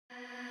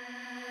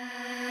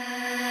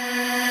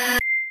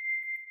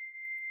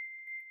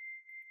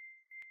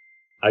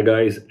Hi,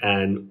 guys,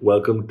 and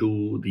welcome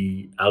to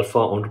the ALFA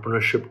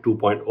Entrepreneurship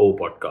 2.0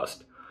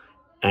 podcast.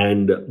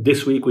 And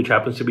this week, which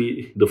happens to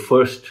be the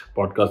first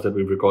podcast that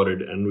we've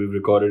recorded, and we've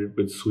recorded it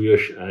with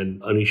Suyash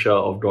and Anisha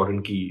of Dot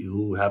and Key,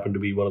 who happen to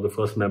be one of the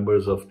first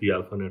members of the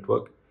ALFA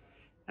Network.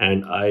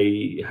 And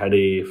I had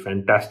a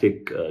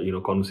fantastic,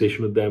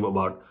 conversation with them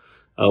about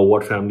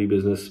what family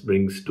business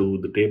brings to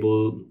the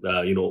table.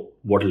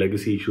 What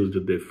legacy issues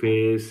did they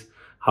face?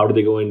 How do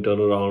they go and turn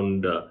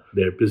around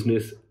their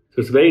business? So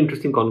it's a very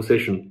interesting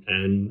conversation.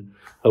 And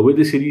with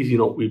this series,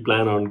 we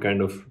plan on kind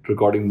of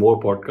recording more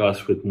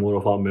podcasts with more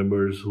of our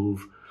members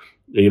who've,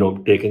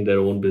 taken their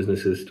own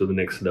businesses to the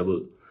next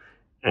level.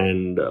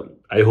 And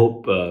I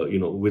hope,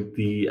 with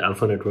the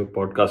ALFA Network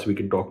podcast, we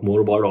can talk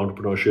more about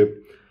entrepreneurship,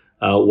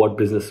 what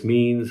business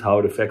means, how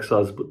it affects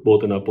us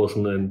both in our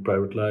personal and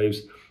private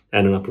lives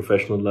and in our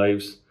professional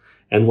lives,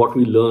 and what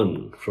we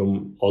learn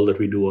from all that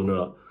we do on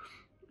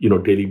a,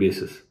 daily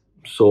basis.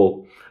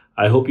 So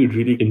I hope you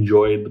really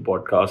enjoyed the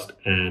podcast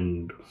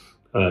and,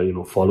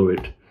 follow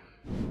it.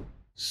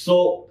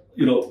 So,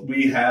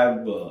 we have,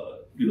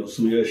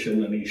 Suyash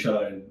and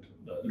Anisha and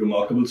a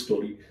remarkable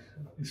story,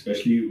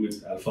 especially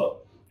with ALFA.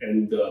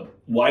 And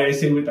why I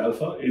say with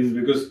ALFA is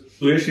because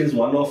Suyash is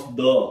one of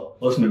the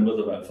first members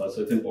of ALFA.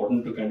 So it's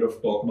important to kind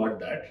of talk about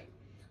that.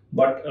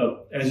 But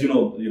as you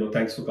know,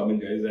 thanks for coming,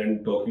 guys,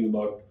 and talking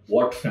about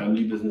what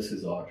family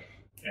businesses are.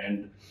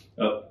 And,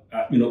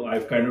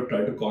 I've kind of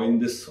tried to coin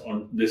this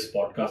on this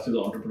podcast as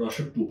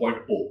Entrepreneurship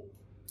 2.0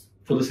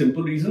 for the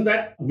simple reason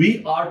that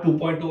we are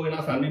 2.0 in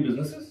our family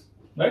businesses,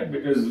 right?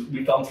 Because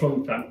we come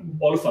from,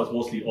 all of us,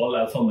 mostly all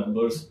ALFA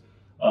members,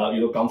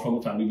 come from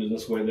a family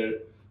business where they're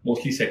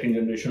mostly second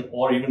generation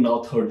or even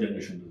now third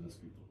generation business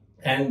people.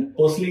 And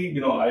personally,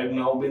 I've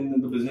now been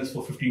in the business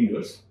for 15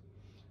 years.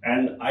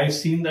 And I've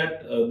seen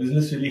that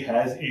business really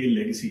has a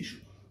legacy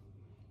issue.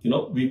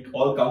 We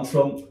all come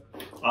from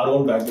our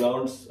own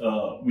backgrounds.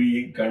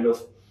 We kind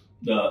of,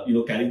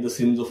 carry the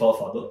sins of our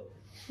father,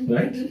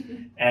 right?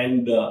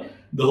 And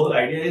the whole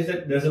idea is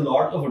that there's a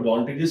lot of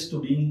advantages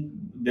to being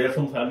there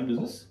from family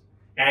business.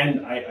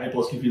 And I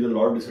personally feel a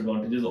lot of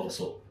disadvantages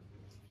also.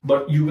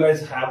 But you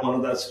guys have one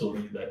of that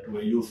story that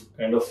where you've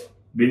kind of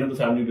been in the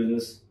family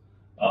business,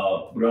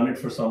 run it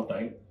for some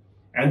time,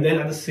 and then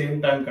at the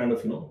same time kind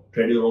of,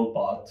 tread your own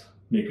path,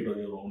 make it on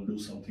your own, do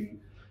something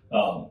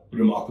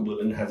remarkable,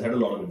 and has had a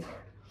lot of impact.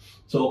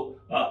 So,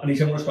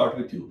 Anisha, I'm going to start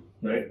with you,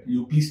 right?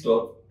 You please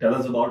tell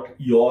us about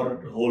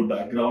your whole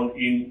background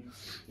in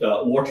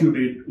what you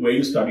did, where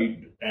you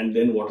studied, and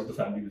then what is the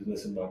family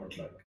business environment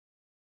like?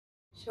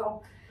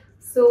 Sure.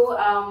 So,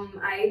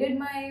 I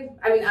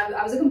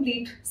was a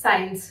complete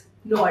science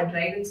nerd,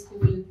 right, in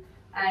school,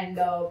 and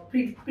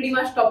pretty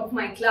much top of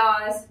my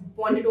class.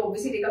 Wanted to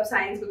obviously take up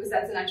science because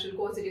that's a natural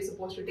course that you're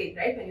supposed to take,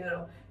 right, when you're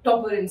a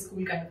topper in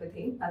school, kind of a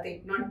thing.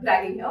 Nothing, not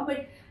bragging here,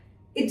 but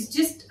it's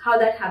just how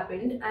that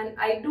happened. And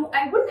I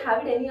wouldn't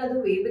have it any other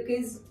way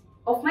because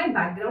of my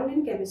background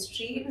in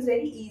chemistry. It was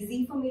very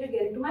easy for me to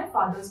get into my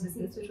father's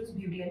business, which was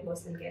beauty and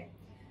personal care.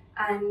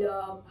 And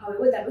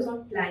however, that was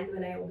not planned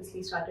when I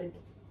obviously started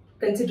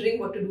considering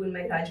what to do in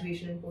my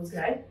graduation and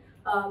post-grad,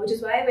 which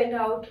is why I went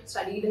out,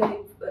 studied in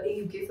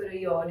UK for a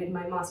year, did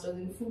my master's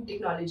in food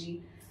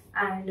technology,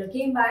 and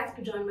came back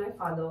to join my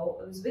father.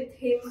 I was with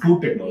him.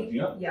 Food technology,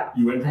 yeah? Yeah.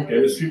 You went from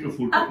chemistry to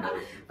food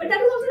technology. But that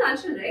was also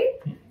natural,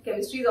 right?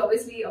 Chemistry is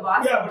obviously a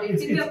vast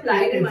subject. It can be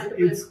applied in multiple.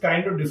 It's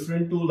kind of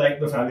different to like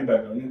the family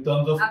background in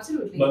terms of.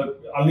 Absolutely.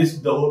 But unless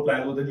the whole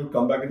plan was that you'd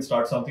come back and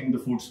start something in the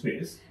food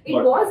space. It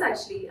was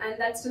actually, and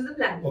that's still the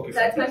plan. Okay,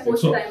 that's my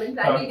post-retirement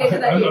plan. We'll get to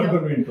that I'm later. not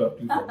going to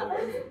interrupt you.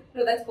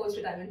 No, that's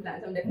post-retirement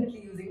plans. I'm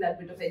definitely using that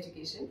bit of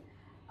education.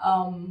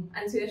 And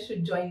Suyash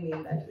should join me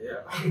in that.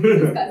 Yeah. We'll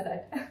discuss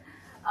that.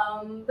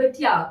 But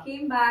yeah,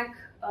 came back,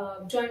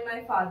 joined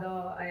my father.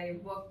 I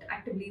worked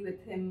actively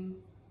with him,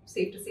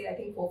 safe to say, I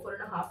think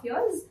 4.5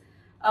 years.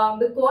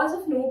 Because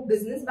of no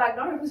business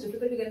background, it was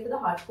difficult to get into the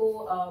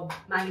hardcore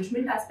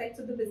management aspects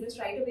of the business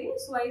right away.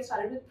 So I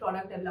started with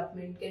product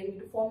development, getting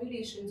into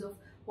formulations of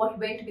what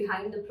went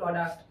behind the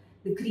product,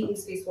 the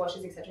creams, face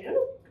washes, etc.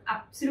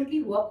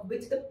 Absolutely work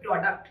with the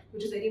product,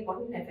 which is very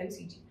important in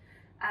FMCG.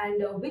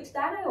 And with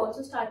that, I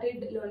also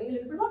started learning a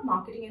little bit about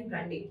marketing and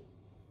branding.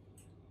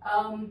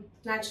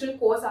 Natural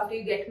course after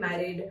you get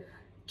married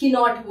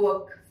cannot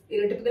work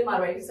in a typical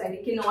Marwari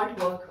society, cannot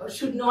work or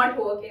should not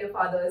work in a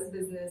father's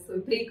business. So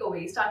break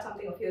away, start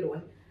something of your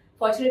own.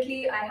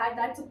 Fortunately, I had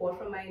that support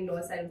from my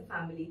in-law side of the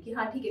family. Ki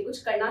haan, theek hai,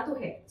 kuch karna to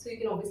hai. So you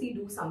can obviously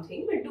do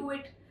something, but do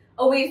it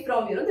away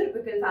from the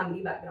typical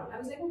family background. I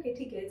was like, okay,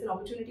 theek hai, it's an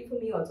opportunity for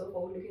me also,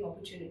 forward-looking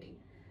opportunity.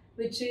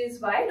 Which is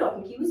why Dot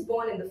and Key was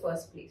born in the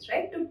first place,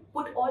 right? To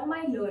put all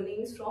my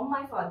learnings from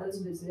my father's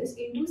business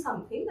into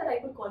something that I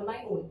could call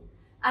my own.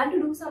 And to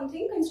do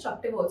something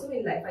constructive also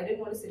in life. I didn't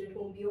want to sit at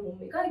home, be a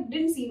homemaker. I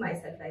didn't see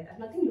myself like that.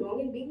 Nothing wrong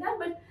in being that,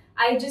 but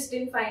I just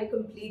didn't find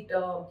complete,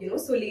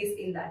 solace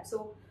in that.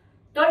 So,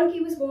 Dot and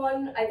Key was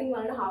born, I think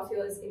 1.5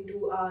 years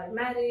into our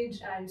marriage,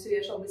 and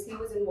Suyash obviously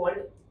was involved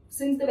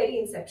since the very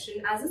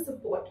inception as a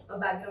support, a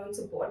background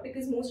support,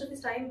 because most of his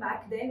time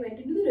back then went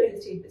into the real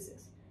estate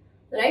business.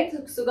 right? So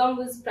Sugam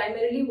was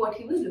primarily what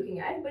he was looking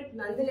at, but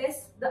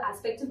nonetheless, the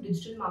aspects of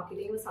digital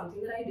marketing was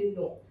something that I didn't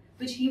know,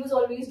 which he was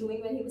always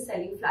doing when he was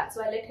selling flats.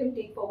 So I let him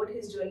take forward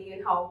his journey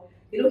and how,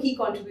 he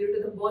contributed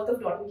to the birth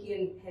of Dot & Key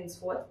and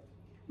henceforth.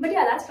 But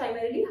yeah, that's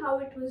primarily how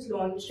it was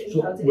launched in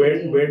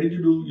 2018. Where did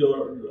you do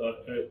your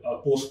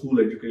post-school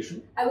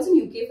education? I was in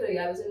UK for a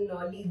year. I was in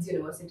Leeds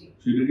University.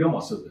 So you did your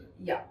master's there?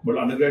 Yeah. But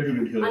undergrad you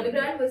did here?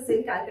 Undergrad was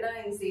in Calcutta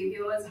and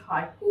Xavier's,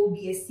 hardcore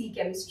BSc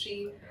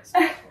chemistry. So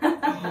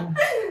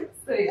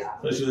yeah.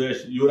 So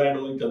Suyash, you and I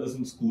know each other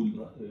since school.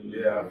 No?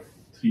 Yeah.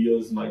 3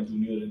 years, my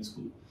junior in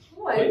school.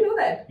 Oh, I didn't know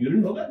that. You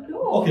didn't know that?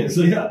 No. Okay,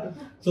 so yeah.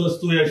 So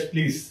Suyash,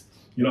 please,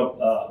 we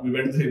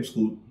went to the same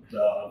school.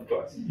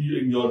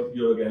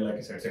 You're again, like I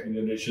said, second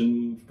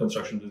generation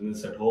construction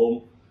business at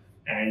home.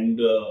 And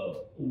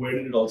where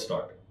did it all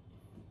start?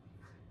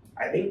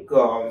 I think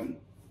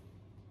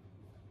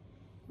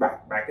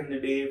back in the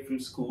day from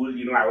school,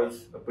 I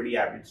was a pretty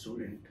average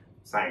student.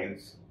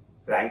 Science,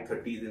 ranked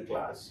 30s in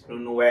class.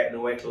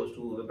 Nowhere close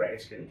to the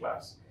brightest kid in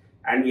class.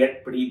 And we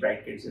had pretty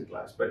bright kids in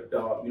class. But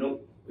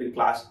in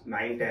class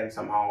 9, 10,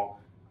 somehow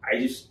I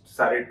just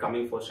started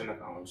coming first in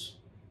accounts.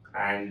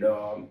 And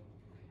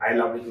I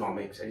loved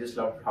economics. I just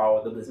loved how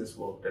the business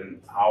worked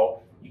and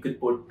how you could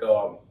put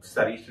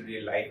studies to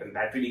real life, and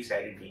that really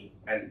excited me.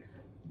 And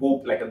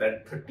boom, like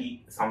that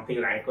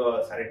 30-something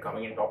ranker started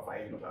coming in top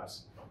 5 in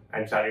class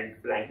and started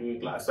ranking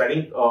in class. So I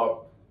think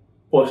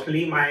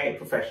personally, my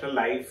professional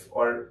life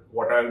or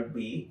what I would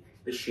be,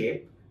 the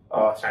shape,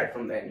 started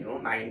from then,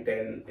 9,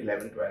 10,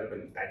 11, 12,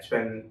 and that's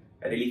when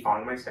I really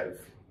found myself.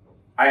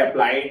 I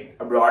applied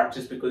abroad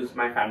just because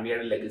my family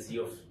had a legacy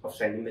of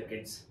sending the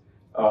kids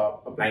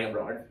applying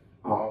abroad.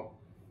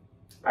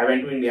 I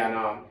went to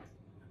Indiana,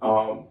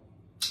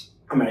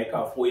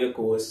 America, 4-year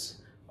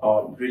course,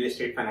 real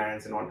estate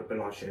finance and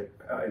entrepreneurship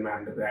in my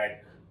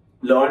undergrad.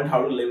 Learned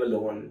how to live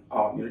alone.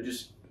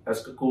 Just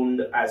as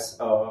cocooned as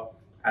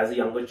a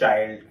younger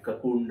child,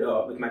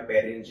 cocooned with my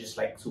parents, just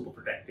like super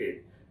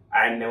protected.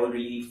 I never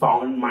really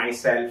found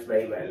myself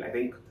very well. I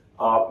think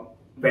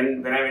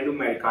when I went to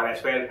America,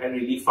 that's where I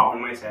really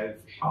found myself,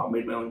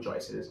 made my own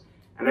choices.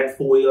 And that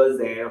 4 years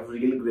there of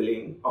real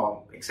grilling,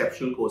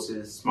 exceptional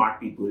courses, smart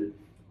people,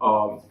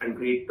 and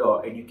great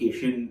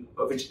education,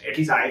 which at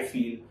least I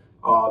feel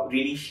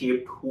really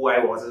shaped who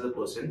I was as a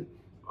person.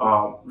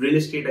 Real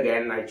estate,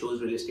 again, I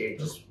chose real estate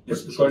just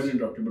because. Sorry to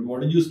interrupt you, but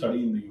what did you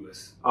study in the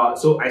US?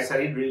 So I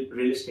studied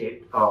real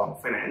estate,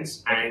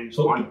 finance, and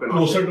entrepreneurship.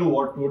 Closer to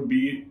what would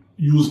be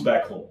used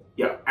back home.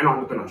 Yeah, and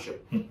entrepreneurship.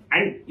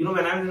 And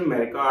when I was in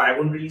America, I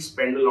wouldn't really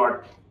spend a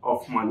lot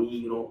of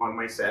money, on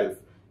myself,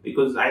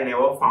 because I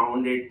never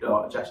found it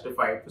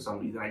justified for some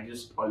reason. I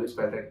just always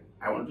felt that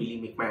I want to really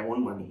make my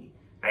own money.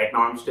 Right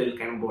now, I'm still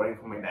kind of borrowing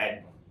from my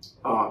dad.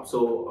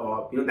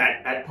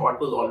 That thought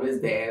was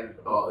always there,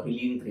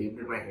 really engraved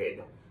in my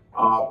head.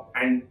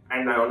 And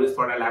I always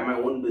thought I'll have my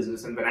own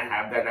business, and when I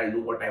have that, I'll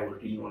do what I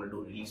would really want to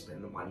do, really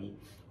spend the money,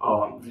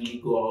 really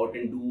go out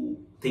and do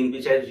things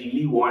which I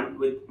really want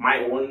with my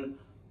own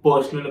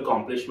personal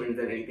accomplishments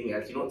than anything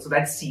else. So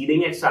that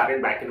seeding had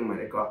started back in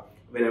America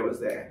when I was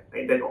there,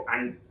 right?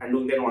 And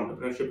doing that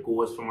entrepreneurship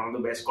course from one of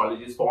the best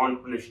colleges for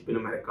entrepreneurship in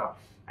America.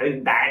 I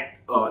think that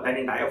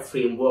entire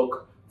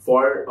framework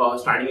for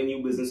starting a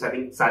new business, I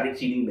think, started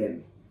seeding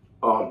then,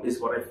 is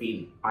what I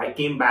feel. I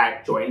came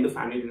back, joined the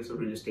family business of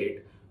real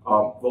estate,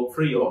 worked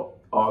for a year.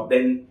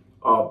 Then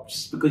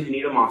just because you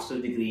need a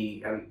master's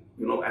degree, and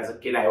as a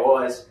kid I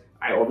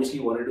obviously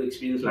wanted to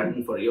experience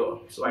London for a year.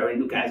 So I went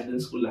to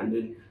Casden School,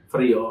 London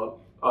for a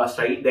year,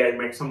 studied there,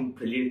 met some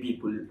brilliant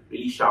people,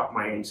 really sharp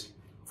minds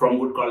from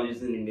good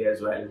colleges in India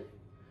as well.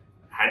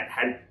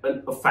 Had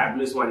a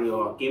fabulous 1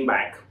 year, came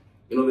back,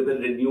 with a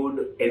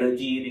renewed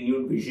energy,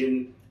 renewed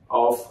vision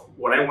of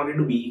what I wanted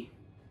to be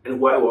and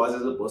who I was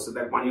as a person.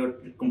 That 1 year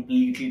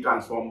completely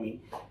transformed me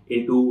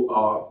into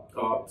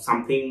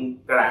something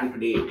that I am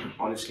today,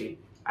 honestly,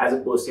 as a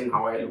person,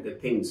 how I look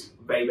at things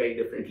very, very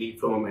differently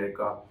from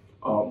America.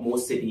 More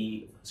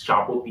city,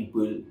 sharper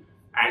people,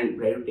 and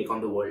ready to take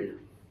on the world.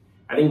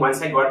 I think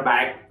once I got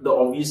back, the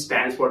obvious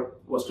stance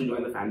was to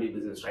join the family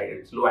business, right?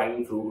 It's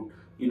low-hanging fruit.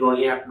 You don't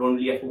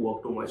really have to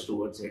work too much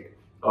towards it.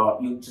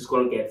 You're just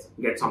going to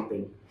get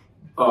something.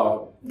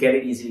 Get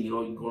it easily,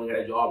 you're going to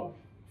get a job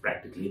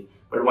practically.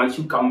 But once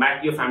you come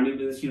back to your family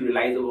business, you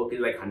realize the work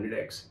is like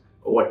 100x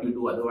of what you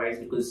do otherwise,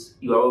 because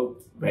you have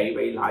a very,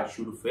 very large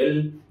shoe to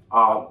fill.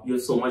 You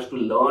have so much to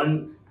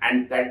learn,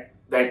 and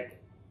that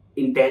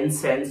intense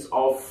sense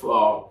of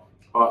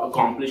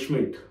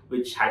accomplishment,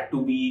 which had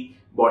to be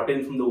brought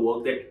in from the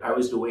work that I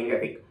was doing. I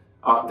think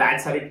that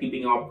started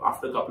keeping up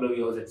after a couple of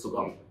years at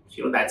Sugam.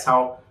 So, that's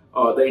how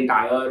the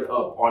entire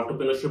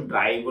entrepreneurship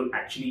drive on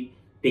actually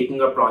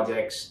taking up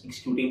projects,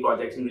 executing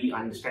projects, and really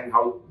understand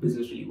how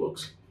business really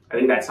works. I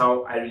think that's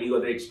how I really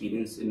got the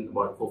experience in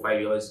about 4 or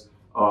 5 years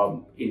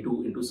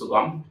into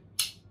Sugam.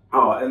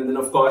 And then,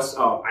 of course,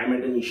 I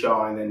met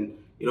Anisha, and then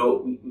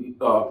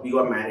we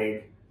got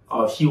married.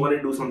 She wanted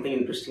to do something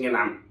interesting,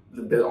 and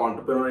the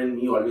entrepreneur in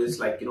me always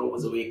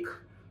was awake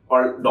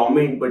or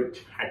dormant, but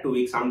had to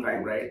wake some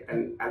time, right?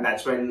 And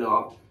that's when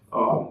I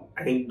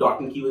think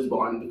Dot and Key was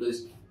born,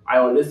 because I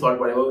always thought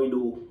whatever we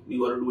do, we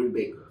got to do it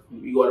big.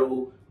 We got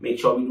to make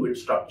sure we do it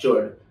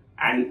structured,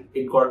 and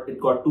it got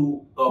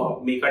to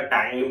make our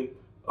time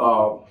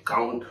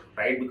count,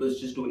 right? Because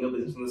just doing a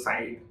business on the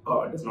side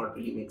does not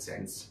really make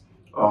sense.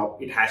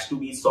 It has to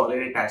be solid,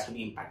 it has to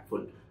be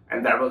impactful,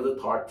 and that was the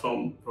thought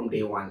from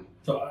day one.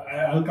 So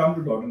I'll come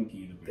to Dot and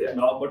Key in a bit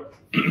now, but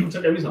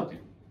so tell me something.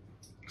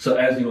 So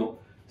as you know,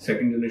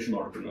 second generation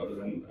entrepreneurs,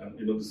 and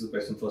you know, this is a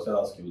question first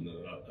I'll ask you, and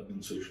then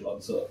Suyash will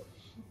answer,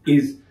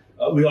 is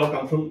we all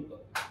come from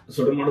a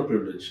certain amount of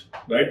privilege,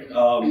 right?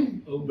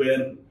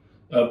 Where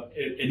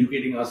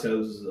educating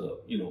ourselves,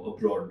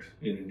 abroad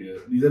in India,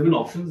 these have been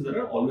options that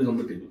are always on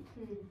the table,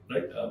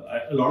 right?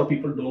 A lot of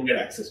people don't get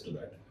access to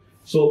that.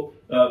 So,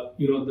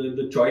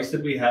 the choice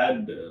that we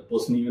had,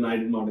 personally, even I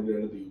did not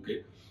undergrad in the UK,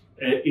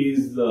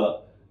 is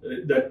that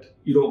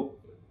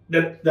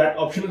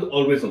option is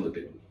always on the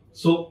table.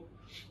 So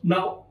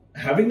now,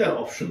 having that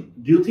option,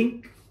 do you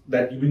think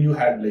that when you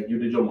had, like, you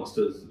did your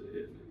master's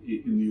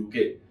in the UK,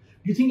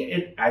 do you think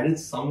it added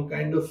some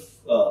kind of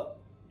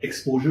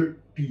exposure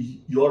to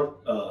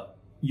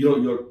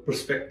your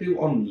perspective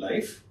on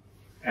life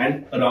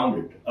and around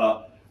it?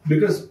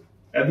 Because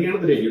at the end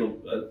of the day,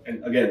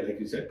 and again, like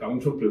you said,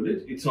 coming from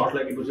privilege, it's not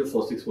like it was your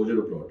first exposure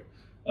abroad.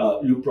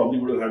 You probably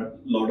would have had a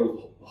lot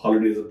of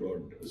holidays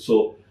abroad.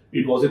 So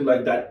it wasn't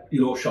like that,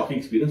 shocking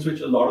experience, which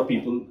a lot of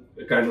people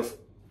kind of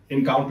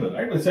encounter,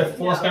 right? It's their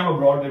first time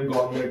abroad, they've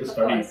gone there to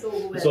study.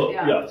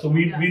 So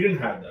we didn't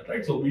have that,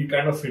 right? So we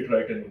kind of fit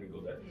right in when we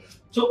go there.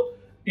 So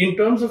in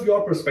terms of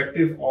your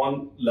perspective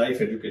on life,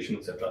 education,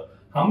 etc.,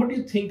 how much do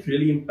you think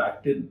really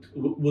impacted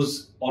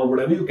or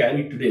whatever you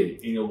carry today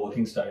in your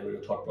working style or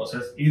your thought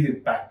process is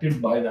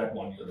impacted by that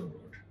 1 year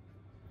abroad?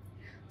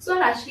 So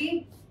I'll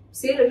actually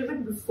say a little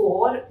bit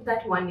before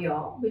that 1 year,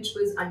 which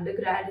was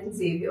undergrad in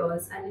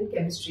Xavier's and in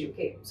chemistry,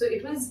 okay? So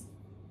it was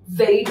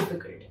very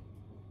difficult.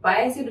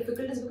 Why I say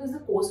difficult is because the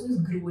course was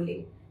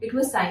grueling. It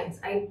was science.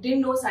 I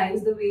didn't know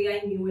science the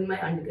way I knew in my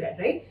undergrad,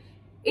 right?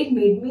 It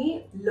made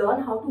me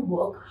learn how to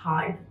work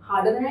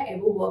harder than I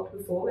ever worked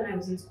before when I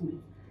was in school.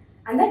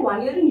 And that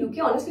 1 year in UK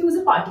honestly was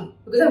a party,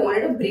 because I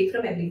wanted a break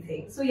from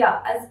everything. So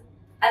yeah,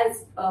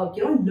 as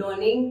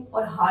learning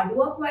or hard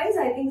work wise,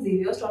 I think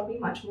Xavier's taught me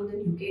much more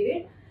than UK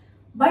did.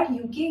 But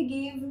UK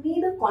gave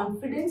me the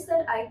confidence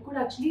that I could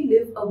actually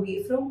live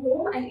away from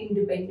home and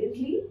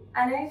independently.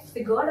 And I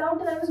figured out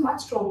that I was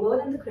much stronger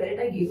than the credit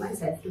I gave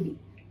myself to be.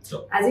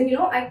 So, as in,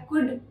 I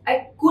could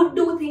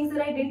do things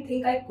that I didn't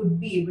think I could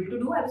be able to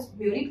do. I was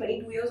merely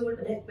 22 years old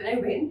when I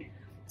went.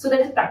 So that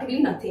is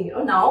practically nothing.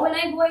 Now when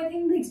I go, I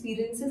think the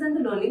experiences and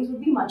the learnings would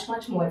be much,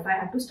 much more if I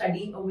had to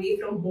study away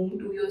from home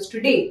 2 years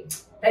today.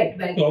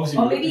 Right? Or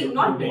maybe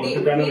not today,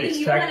 maybe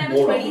even when I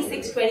was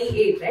 26,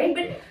 28, right?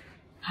 But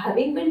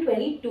having been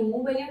 22,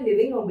 when you're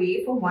living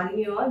away for 1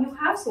 year, you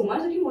have so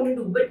much that you want to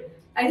do. But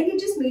I think it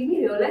just made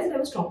me realize that I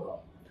was stronger.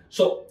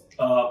 So,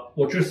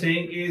 what you're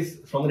saying is,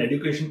 from an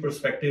education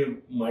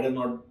perspective, might have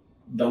not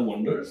done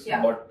wonders,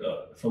 but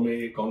from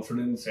a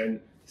confidence and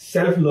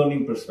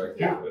self-learning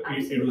perspective,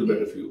 it was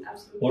better for you.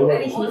 Absolutely. What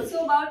about and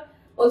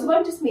also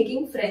about just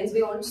making friends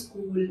beyond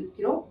school,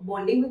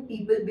 bonding with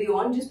people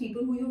beyond just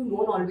people who you've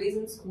known always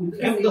in school.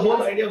 And the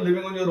whole idea of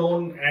living on your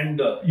own and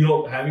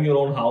having your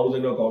own house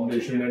and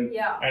accommodation and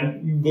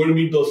going to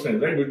meet those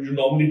friends, right? Which you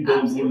normally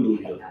wouldn't do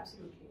here.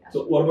 Absolutely.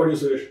 So what about you,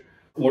 Suyash?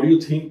 What do you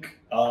think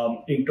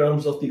in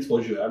terms of the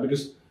exposure you have?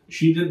 Because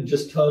she did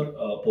just her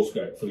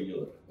postgrad for a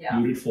year. Yeah.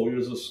 You did 4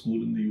 years of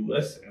school in the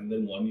US and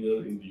then 1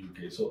 year in the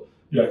UK. So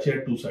you actually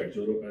had two sides,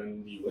 Europe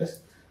and the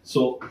US.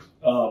 So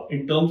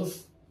in terms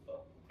of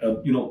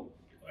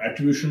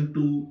attribution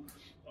to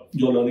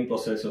your learning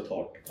process, your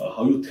thought,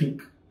 how you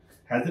think,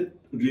 has it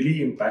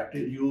really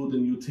impacted you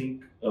than you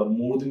think,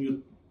 more than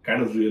you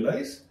kind of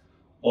realize?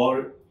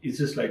 Or it's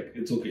just like,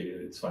 it's okay,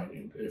 it's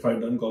fine. If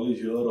I'd done college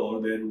here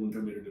or there, it wouldn't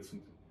have made a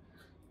difference.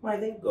 Well, I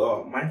think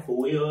my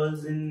 4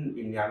 years in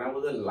Indiana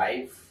was a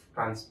life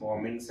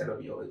transforming set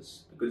of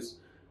years, because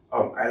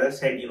as I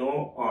said,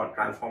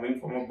 transforming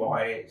from a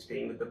boy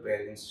staying with the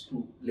parents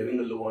to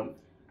living alone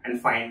and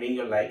finding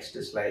your likes,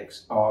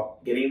 dislikes,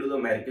 getting to the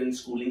American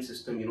schooling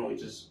system,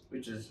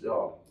 which is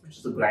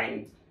the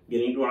grind,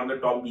 getting to one of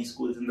the top B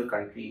schools in the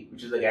country,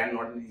 which is again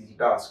not an easy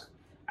task,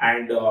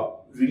 and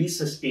really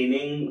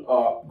sustaining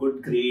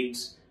good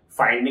grades,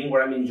 finding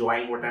what I'm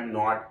enjoying, what I'm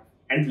not,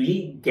 and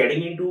really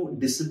getting into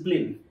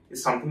discipline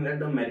is something that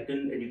the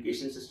American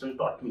education system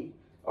taught me.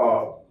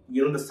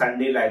 The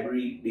Sunday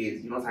library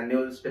days, Sunday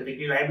was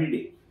typically library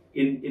day.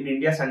 In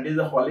India, Sunday is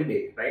a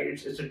holiday, right?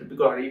 It's a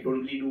typical holiday. You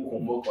don't really do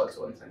homework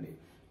also on Sunday.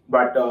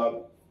 But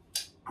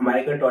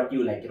America taught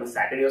you,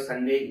 Saturday or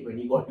Sunday, when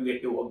you got to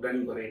get your work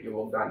done, you got to get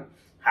your work done.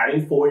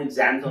 Having 4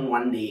 exams on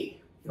one day,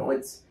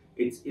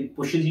 it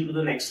pushes you to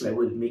the next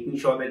level, making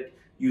sure that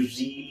you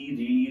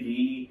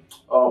really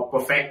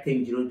perfect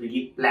things,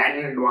 really plan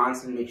in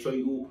advance and make sure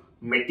you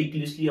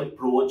meticulously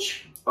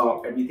approach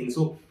everything.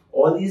 So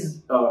all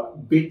these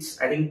bits,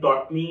 I think,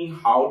 taught me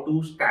how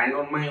to stand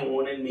on my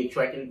own and make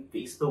sure I can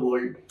face the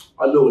world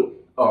alone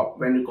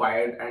when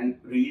required, and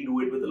really do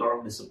it with a lot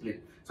of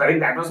discipline. So I think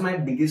that was my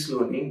biggest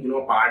learning,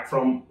 apart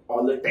from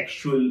all the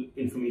textual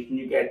information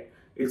you get,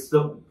 it's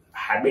the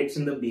habits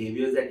and the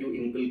behaviors that you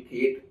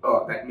inculcate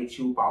that makes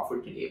you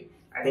powerful today.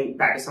 I think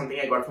that is something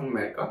I got from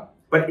America.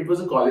 But it was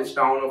a college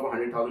town of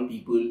 100,000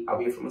 people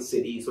away from a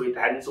city, so it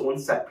had its own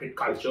separate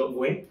culture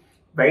going,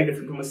 very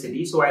different from a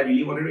city. So I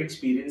really wanted to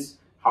experience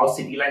how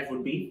city life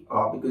would be,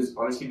 because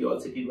honestly, we all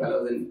city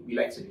dwellers and we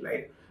like city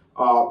life.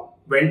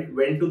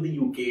 Went to the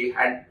UK,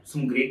 had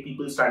some great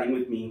people studying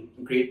with me,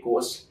 great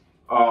course.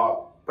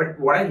 But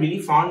what I really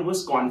found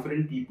was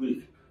confident people,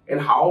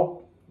 and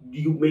how do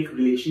you make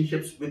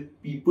relationships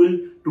with people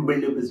to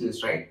build a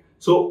business, right?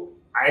 So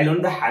I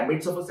learned the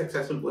habits of a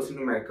successful person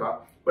in America,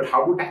 but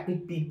how to tackle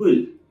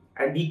people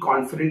and be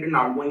confident and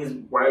outgoing is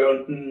what I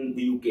learned in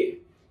the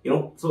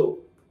UK. So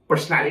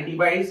personality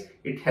wise,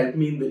 it helped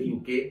me in the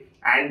UK,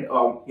 and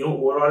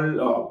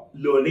overall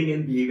learning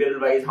and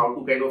behavioral wise, how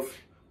to kind of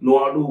know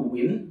how to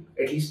win,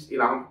 at least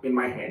in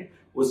my head,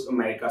 was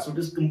America. So it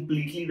is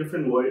completely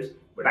different worlds,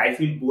 but I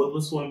feel both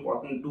were so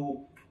important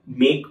to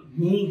make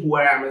me who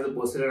I am as a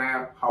person, and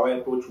how I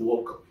approach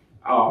work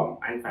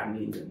and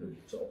family in general.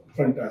 So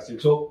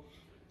fantastic. So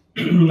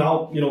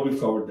now we've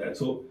covered that.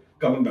 So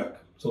coming back,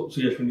 so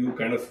yes, when you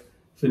kind of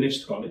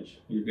finished college,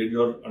 you did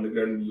your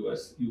undergrad in the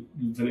US,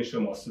 you finished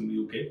your master in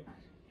the UK,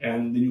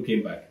 and then you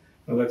came back.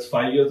 Now that's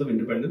 5 years of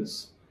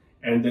independence,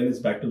 and then it's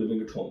back to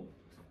living at home.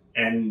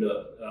 And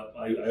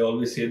I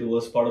always say the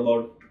worst part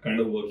about kind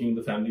of working in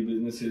the family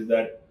business is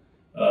that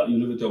you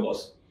live with your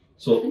boss.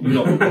 So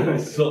what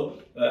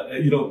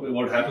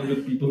happens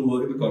with people who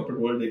work in the corporate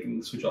world, they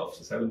can switch off.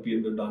 So 7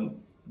 p.m. they're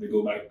done, they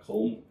go back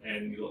home,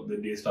 and the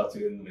day starts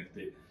again the next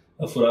day.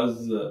 For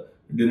us,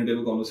 dinner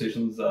table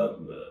conversations are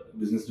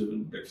business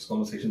driven, breakfast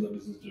conversations are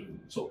business driven.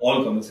 So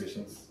all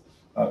conversations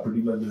are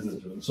pretty much business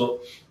driven.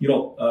 So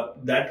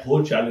that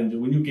whole challenge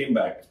when you came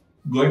back,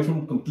 going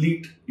from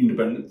complete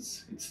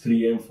independence, it's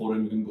 3 a.m., 4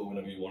 a.m., you can go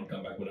whenever you want,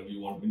 come back whenever you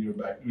want, when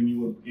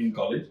you were in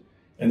college,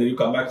 and then you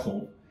come back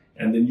home,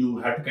 and then you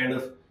had to kind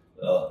of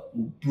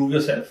prove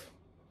yourself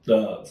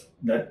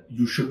that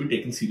you should be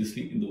taken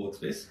seriously in the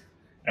workspace.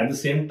 At the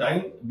same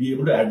time, be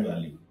able to add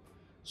value.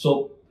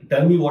 So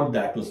tell me what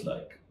that was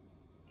like.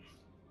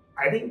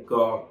 I think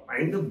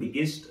the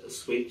biggest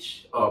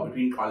switch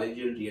between college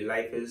and real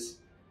life is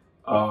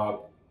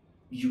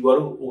you got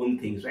to own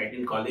things, right?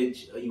 In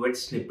college, you had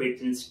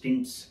snippets and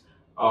stints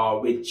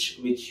which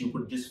you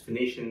could just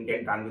finish and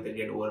get done with it,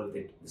 get over with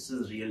it. This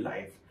is real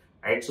life,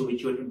 right? So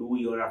which you have to do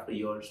year after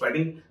year. So I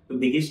think the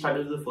biggest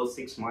struggle is the first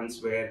 6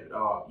 months, where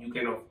you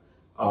kind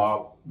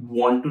of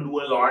want to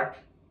do a lot,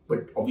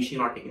 but obviously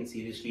not taken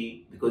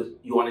seriously because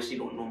you honestly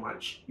don't know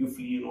much. You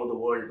feel you know the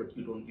world, but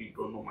you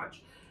don't know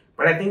much.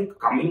 But I think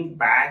coming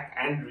back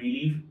and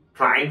really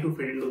trying to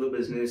fit into the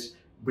business,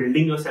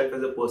 building yourself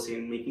as a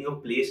person, making a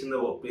place in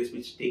the workplace,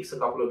 which takes a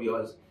couple of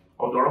years,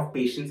 a lot of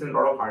patience and a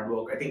lot of hard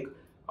work. I think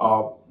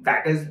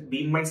that has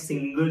been my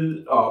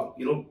single,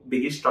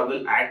 biggest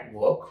struggle at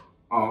work,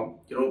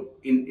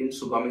 in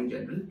Sugam in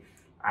general.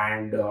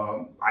 And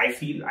I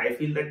feel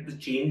that the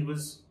change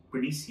was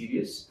pretty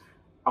serious,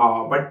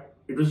 but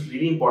it was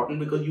really important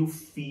because you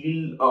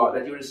feel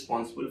that you're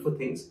responsible for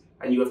things,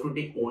 and you have to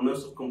take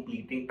onus of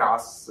completing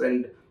tasks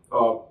and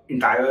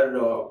entire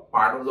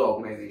part of the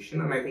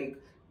organization. And I think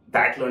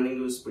that learning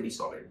was pretty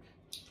solid.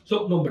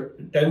 So, no,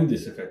 but tell me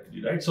this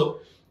effectively, right? So,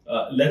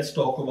 let's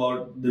talk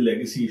about the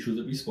legacy issues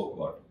that we spoke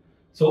about.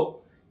 So,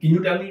 can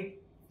you tell me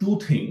 2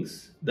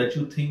 things that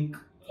you think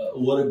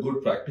were a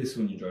good practice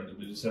when you joined the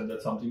business, and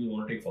that's something you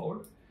want to take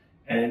forward?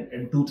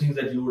 And 2 things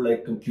that you were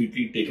like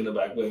completely taken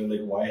aback by, like,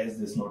 why has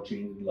this not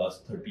changed in the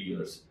last 30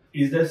 years?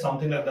 Is there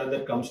something like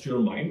that comes to your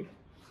mind?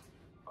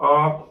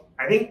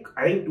 I think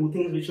 2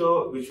 things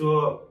which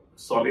were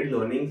solid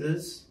learnings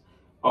is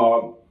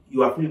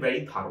you have to be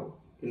very thorough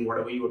in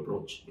whatever you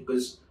approach,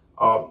 because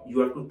you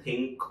have to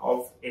think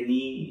of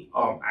any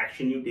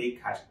action you take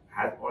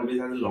always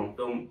has a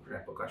long-term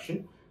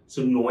repercussion.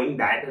 So knowing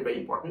that is very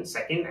important.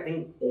 Second, I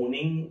think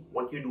owning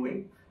what you're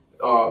doing,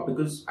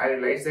 because I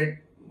realized that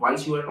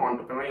once you are an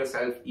entrepreneur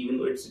yourself, even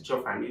though it's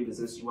your family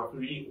business, you have to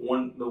really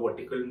own the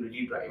vertical and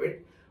really drive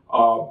it.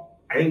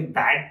 I think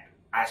that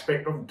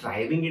aspect of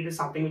driving it is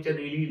something which I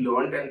really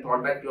learned and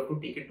thought that you have to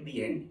take it to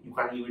the end. You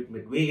can't leave it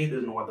midway.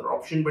 There's no other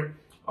option. But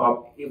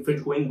if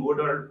it's going good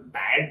or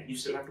bad, you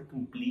still have to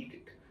complete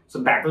it. So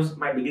that was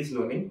my biggest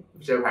learning,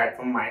 which I've had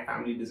from my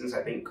family business.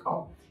 I think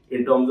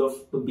in terms of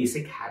the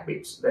basic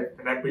habits that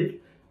I built,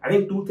 I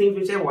think 2 things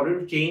which I wanted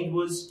to change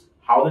was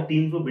how the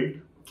teams were built.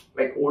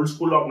 Like old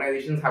school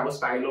organizations have a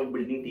style of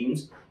building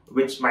teams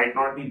which might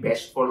not be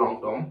best for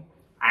long term.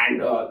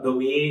 And the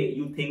way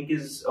you think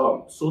is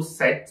so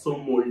set, so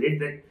molded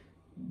that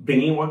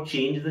bringing about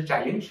change is a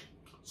challenge.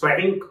 So I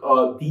think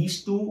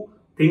these 2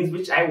 things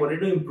which I wanted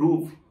to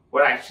improve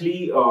were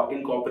actually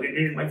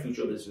incorporated in my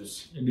future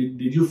business.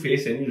 Did you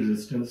face any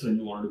resistance when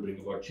you wanted to bring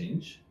about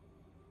change?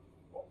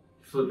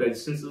 So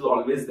resistance is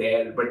always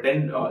there. But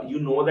then you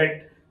know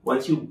that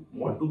once you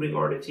want to bring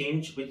about a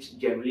change, which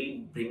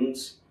generally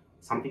brings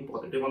something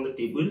positive on the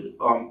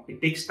table,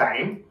 it takes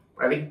time.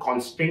 But I think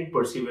constant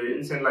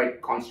perseverance and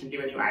like constantly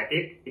when you're at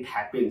it, it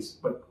happens.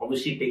 But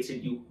obviously it takes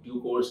it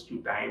due course,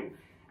 due time.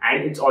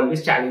 And it's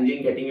always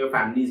challenging getting your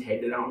family's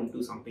head around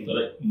to something. So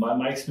like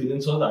my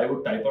experience was I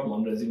would type out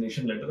one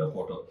resignation letter a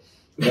quarter.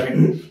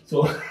 Right?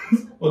 So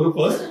for the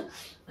first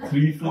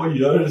 3-4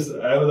 years,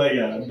 I was like,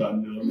 yeah, I'm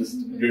done. You know,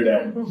 just good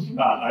and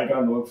I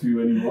can't work for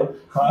you anymore.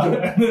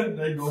 And then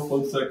I go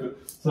full circle.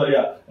 So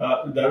yeah,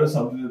 that was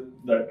something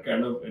that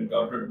kind of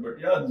encountered. But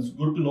yeah, it's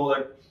good to know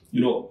that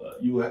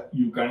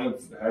you kind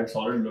of had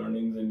solid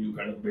learnings and you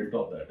kind of built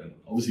on that. And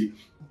obviously,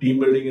 team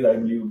building is, I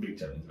believe, a big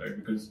challenge, right?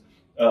 Because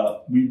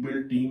we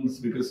build teams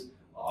because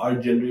our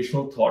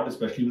generational thought,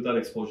 especially with our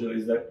exposure,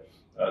 is that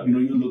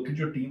you look at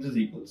your teams as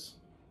equals,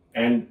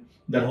 and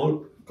that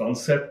whole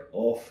concept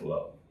of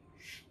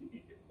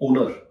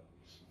owner,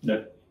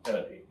 that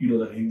the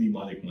Hindi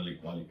Malik.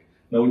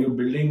 Now, when you're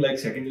building like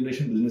second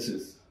generation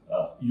businesses,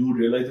 you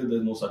realize that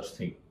there's no such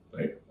thing,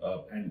 right?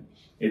 And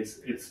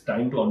it's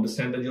time to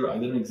understand that you're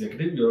either an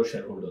executive, you're a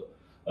shareholder.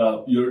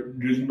 You're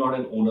really not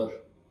an owner.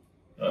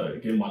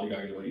 That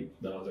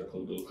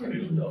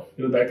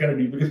kind of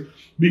deal, because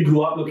we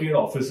grew up looking at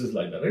offices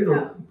like that, right?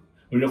 Yeah.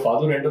 When your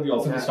father entered the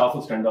office, the staff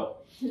would stand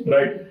up,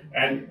 right?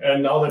 And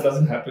now that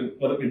doesn't happen.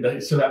 Well,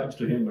 it still happens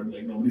to him, but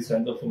like nobody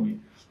stands up for me.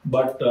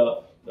 But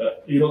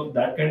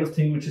that kind of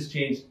thing which has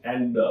changed,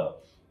 and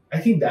I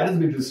think that is a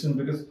big resistance,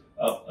 because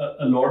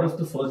a lot of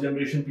the first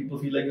generation people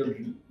feel like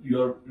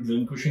you're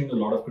relinquishing a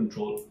lot of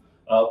control.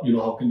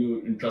 How can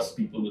you entrust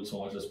people with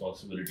so much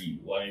responsibility?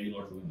 Why are you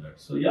not doing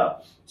that? So yeah.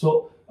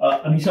 So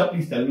Anisha,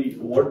 please tell me,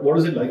 what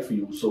is it like for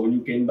you? So when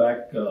you came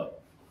back,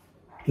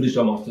 finished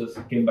your masters,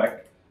 came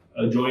back,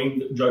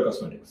 joined Joy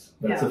Cosmetics.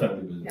 That's the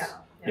family business.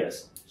 Yeah.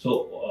 Yes.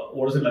 So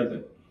what is it like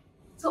then?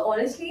 So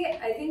honestly,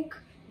 I think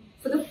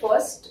for the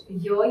first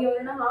year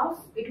and a half,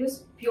 it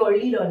was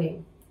purely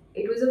learning.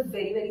 It was a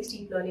very, very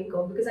steep learning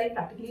curve, because I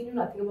practically knew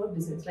nothing about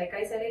business. Like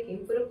I said, I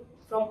came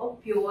from a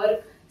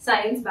pure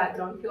science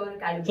background, pure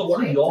academic. So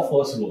what is your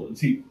first role?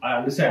 See, I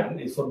understand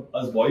it's for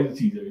us boys,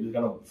 it's easier. You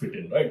kind of fit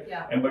in, right?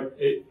 Yeah. But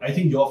I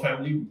think your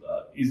family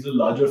is a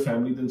larger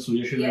family than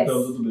Suyash in terms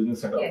of the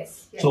business setup.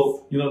 Yes.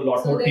 So, a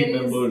lot more team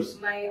members.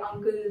 My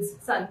uncle's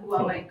son, who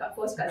are my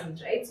first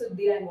cousins, right? So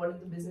they are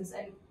involved in the business,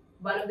 and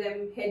one of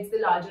them heads the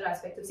larger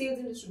aspects of sales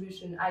and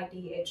distribution,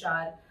 IT,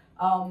 HR.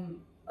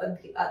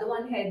 The other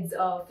one heads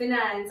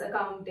finance,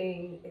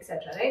 accounting, etc.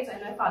 Right? So,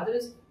 and my father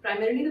is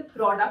primarily the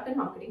product and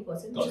marketing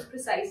person, which is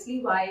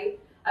precisely why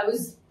I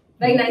was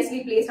very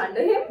nicely placed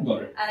under him,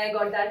 and I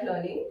got that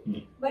learning.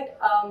 But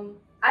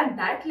at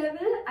that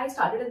level, I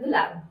started at the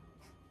lab.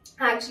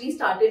 I actually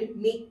started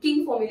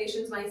making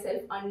formulations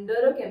myself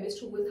under a chemist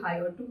who was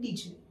hired to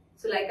teach me.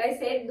 So, like I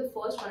said, the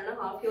first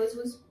 1.5 years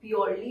was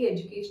purely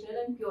educational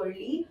and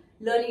purely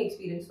learning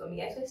experience for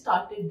me. So I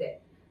started there.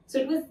 So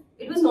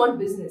it was not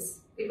business.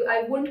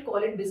 I wouldn't call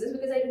it business,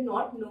 because I did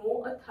not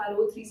know a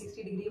thorough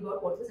 360 degree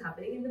about what was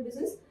happening in the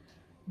business.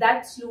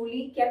 That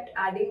slowly kept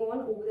adding on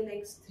over the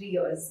next 3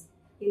 years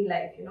in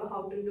life.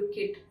 How to look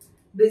at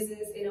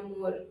business in a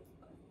more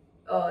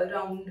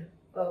round,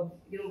 a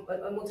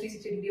more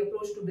 360 degree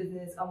approach to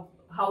business.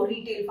 How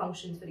retail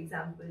functions, for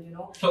example.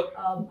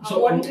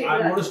 So I'm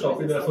going to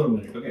stop you there for a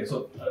minute. Okay.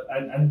 So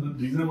and the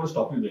reason I'm going to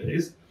stop you there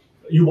is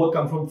you both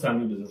come from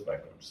family business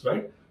backgrounds,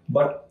 right?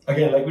 But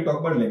again, like we talk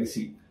about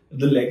legacy.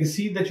 The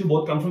legacy that you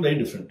both come from very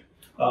different.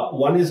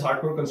 One is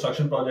hardcore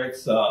construction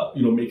projects,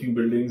 making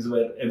buildings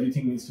where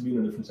everything needs to be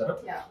in a different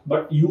setup. Yeah.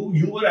 But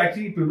you were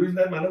actually privileged in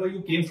that manner, where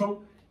you came from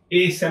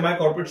a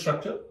semi-corporate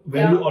structure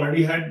where you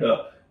already had,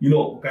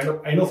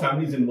 I know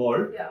families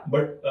involved,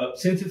 but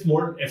since it's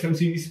more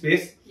FMCG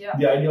space,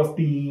 the idea of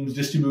teams,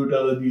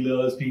 distributors,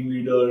 dealers, team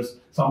leaders,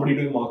 somebody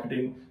doing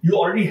marketing, you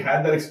already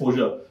had that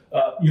exposure.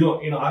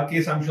 In our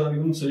case, I'm sure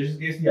even in Suyash's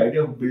case, the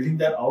idea of building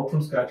that out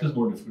from scratch is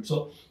more difficult.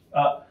 So,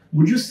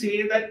 would you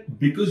say that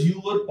because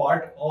you were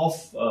part of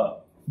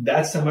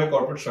that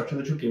semi-corporate structure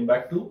that you came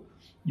back to,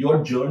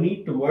 your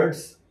journey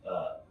towards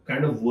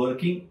kind of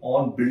working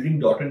on building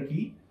Dot and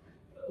Key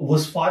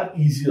was far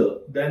easier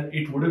than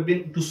it would have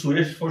been for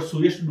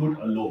Suyash to do it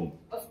alone?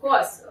 Of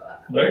course,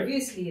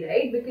 obviously,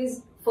 right?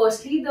 Because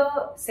firstly,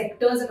 the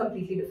sectors are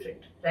completely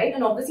different, right?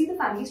 And obviously, the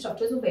family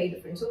structures were very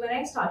different. So when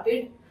I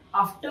started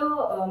after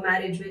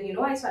marriage, when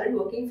I started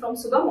working from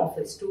Sugam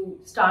office to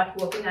start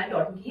working at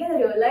Dot and Key, I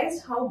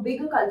realized how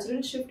big a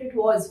cultural shift it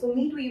was for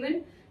me to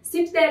even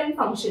sit there and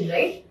function,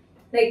 right?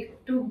 Like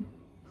to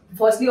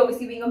firstly,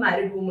 obviously being a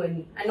married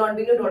woman and not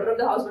being a daughter of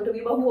the house, but to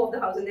be a bahu of the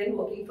house and then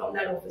working from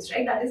that office,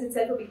 right? That is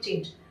itself a big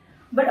change.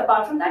 But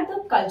apart from that,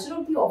 the culture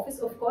of the office,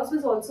 of course,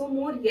 was also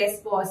more yes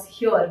boss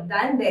here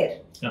than there.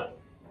 Yeah.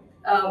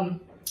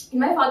 In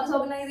my father's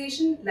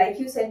organization, like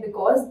you said,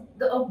 because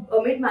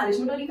a mid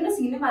management or even a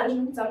senior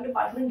management in some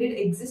department did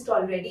exist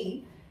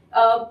already,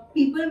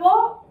 people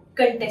were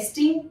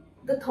contesting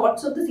the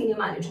thoughts of the senior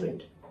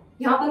management.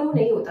 यहाँ पर वो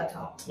नहीं होता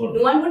था.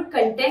 No one would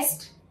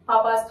contest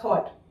Papa's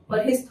thought or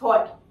his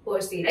thought per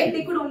se, right?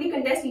 They could only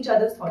contest each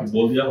other's thoughts.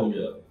 बोल दिया हो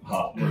गया.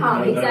 हाँ.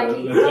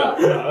 Exactly. This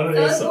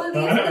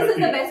is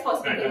the best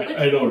possible thing.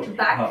 I know what you mean.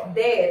 Back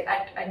there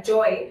at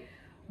Joy,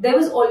 there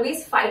was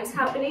always fights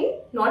happening,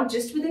 not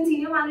just within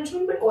senior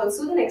management, but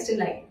also the next in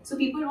line. So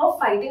people were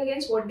fighting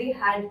against what they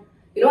had,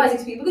 as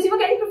experience, because you were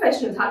getting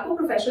professionals, hardcore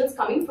professionals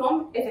coming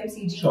from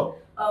FMCG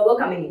were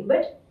coming in.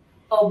 But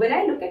when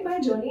I look at my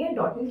journey at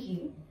Dot &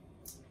 Key,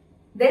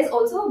 there's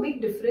also a big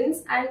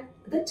difference, and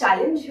the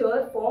challenge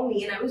here for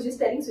me, and I was just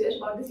telling Suyash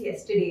about this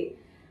yesterday,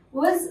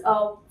 was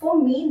for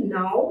me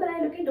now, when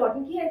I look at Dot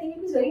 & Key, I think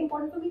it was very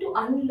important for me to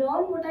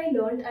unlearn what I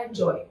learned at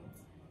Joy.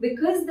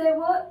 Because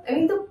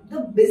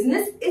the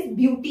business is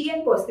beauty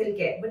and personal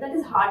care, but that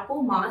is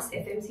hardcore mass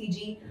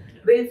FMCG,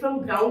 built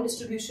from ground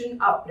distribution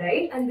up,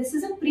 right? And this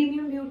is a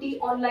premium beauty,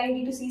 online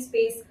D2C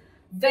space,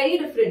 very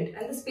different.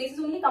 And the space has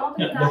only come up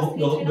in the last 3.5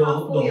 years.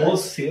 The whole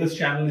sales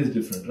channel is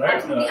different,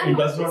 right? It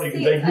does not, like,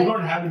 you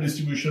don't have the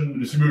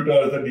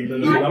distributors, the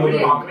dealers,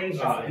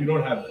 you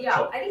don't have that.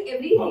 Yeah, I think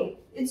everything,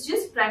 it's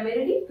just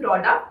primarily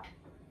product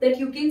that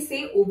you can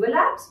say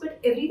overlaps,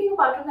 but everything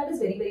apart from that is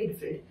very, very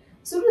different.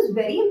 So it was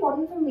very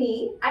important for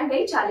me and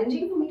very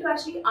challenging for me to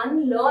actually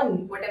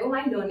unlearn whatever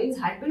my learnings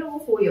had been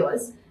over 4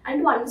 years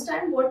and to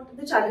understand what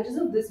the challenges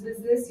of this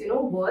business,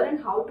 were,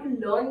 and how to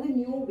learn the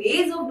new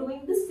ways of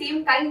doing the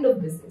same kind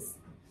of business.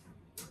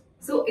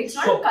 So it's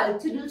not a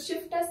cultural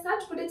shift as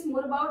such, but it's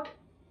more about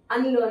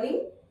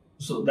unlearning.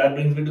 So that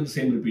brings me to the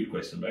same repeat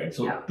question, right?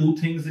 So two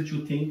things that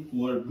you think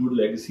were good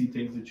legacy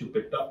things that you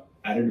picked up,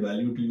 added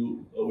value to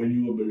you when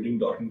you were building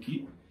Dot &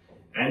 Key,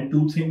 and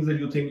two things that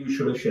you think you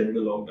should have shared a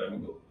long time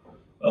ago.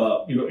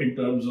 In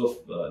terms of,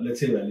 let's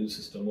say, value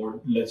system, or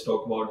let's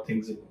talk about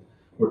things that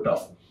were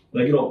tough.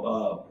 Like,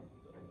 I'll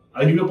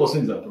give you a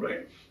personal example,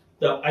 right?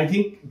 I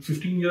think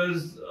 15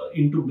 years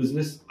into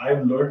business,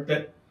 I've learned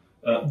that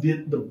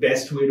the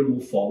best way to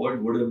move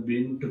forward would have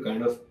been to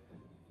kind of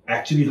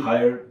actually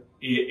hire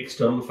a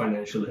external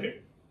financial head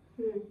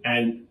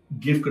and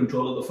give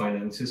control of the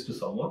finances to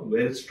someone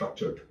where it's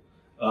structured.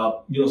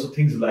 So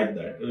things like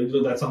that.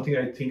 That's something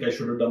I think I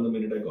should have done the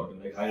minute I got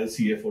in, like hire a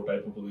CFO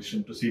type of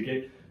position to see,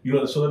 okay,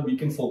 so that we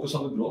can focus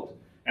on the growth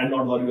and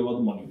not worry about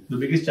the money. The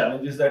biggest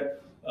challenge is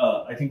that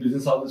I think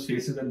business owners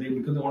face is that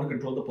because they want to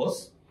control the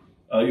purse,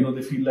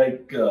 they feel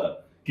like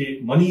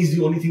money is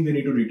the only thing they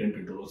need to retain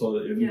control. So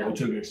every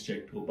voucher gets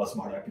checked. Bus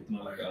bhada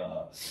kitna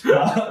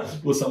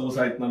laga, wo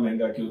samosa itna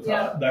mehenga kyun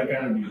tha, that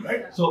kind of deal,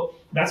 right? So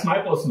that's my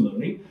personal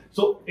learning.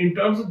 So in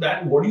terms of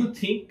that, what do you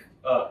think?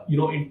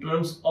 In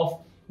terms of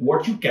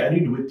what you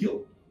carried with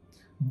you,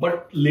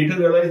 but later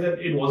realized that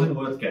it wasn't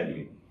worth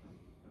carrying.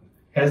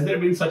 Has there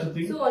been such a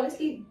thing? So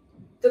honestly,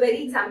 the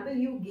very example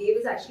you gave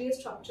is actually a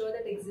structure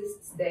that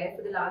exists there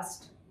for the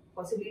last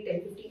possibly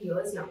 10-15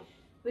 years now,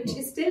 which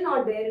is still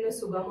not there in a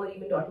Sugam or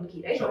even Dot &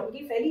 Key, right? Dot &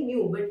 Key fairly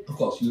new, but of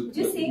course,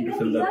 just saying that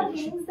these are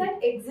things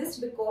that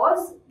exist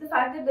because the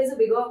fact that there's a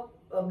bigger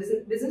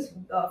business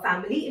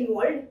family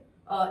involved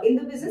in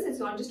the business. It's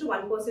not just a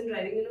one person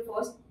driving in a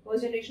first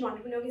generation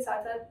entrepreneur ke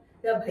saath saath.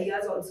 There are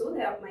bhaiyas also,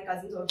 there are my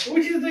cousins also.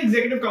 Which is the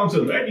executive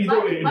council, right?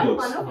 Either way it but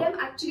works. One of them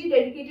actually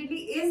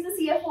dedicatedly is the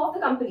CFO of the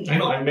company. I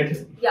know, I met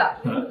him.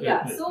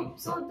 Yeah. So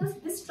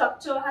this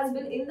structure has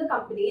been in the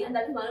company, and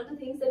that is one of the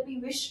things that we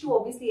wish to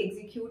obviously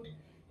execute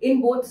in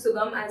both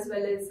Sugam as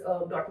well as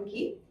Dot &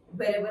 Key,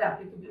 wherever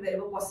applicable,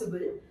 wherever possible.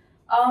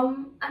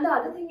 And the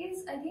other thing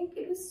is, I think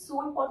it was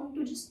so important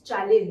to just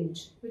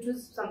challenge, which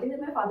was something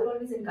that my father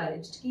always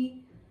encouraged.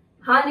 Ki,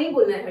 हाँ नहीं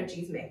बोलना है हर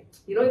चीज में.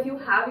 If you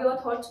have your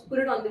thoughts, put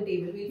it on the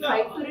table. We'll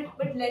fight for it,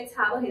 but let's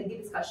have a healthy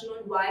discussion on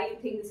why you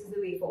think this is the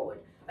way forward.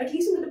 At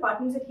least in the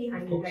departments that he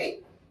handled,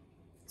 right?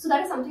 So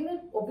that is something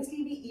that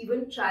obviously we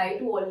even try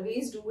to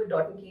always do with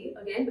Dot & Key,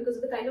 again, because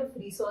of the kind of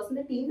resource and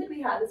the team that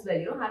we have as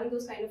well, having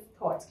those kind of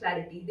thoughts,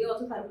 clarity. They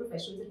also have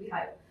professionals that we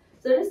hire.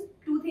 So there is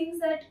two things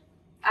that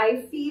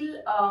I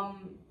feel,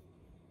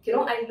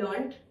 I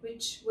learned,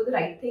 which were the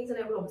right things,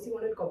 and I would obviously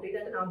want to incorporate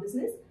that in our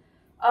business.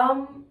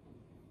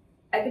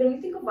 I can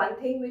only think of one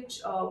thing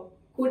which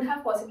could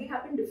have possibly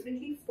happened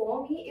differently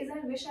for me is I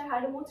wish I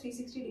had a more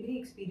 360-degree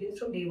experience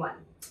from day one.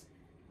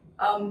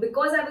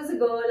 Because I was a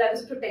girl, I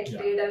was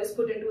protected, I was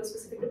put into a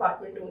specific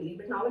department only.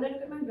 But now when I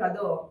look at my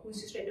brother,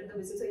 who's just entered the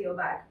business a year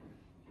back,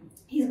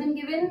 he's been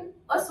given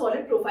a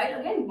solid profile,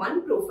 again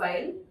one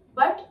profile,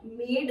 but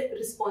made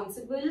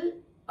responsible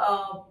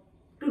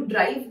to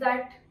drive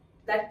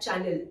that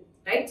channel,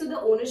 right? So the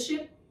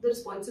ownership, the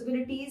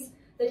responsibilities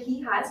that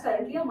he has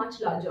currently are much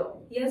larger.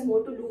 He has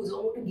more to lose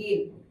or more to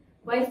gain.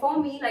 While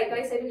for me, like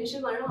I said,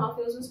 initial 1.5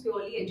 years was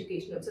purely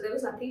educational. So there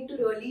was nothing to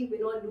really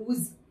win or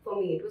lose for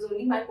me. It was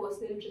only my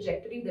personal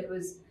trajectory that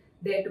was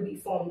there to be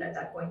formed at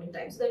that point in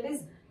time. So that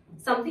is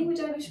something which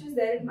I wish was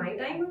there at my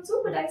time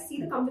also, but I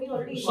see the company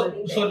already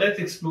evolving there. So let's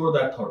explore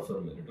that thought for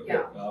a minute. Okay?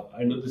 Yeah.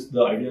 I know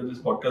the idea of this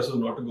podcast was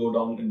not to go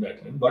down in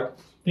that line, but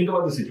think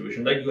about the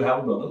situation. Like you have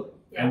a brother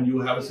and you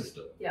have a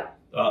sister. Yeah.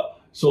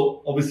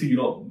 So obviously,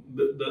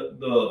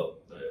 the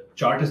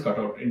chart is cut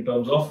out in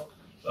terms of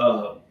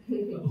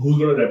who's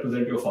going to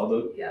represent your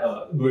father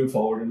going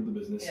forward into the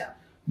business. Yeah.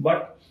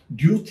 But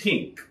do you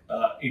think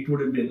it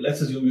would have been,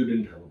 let's assume you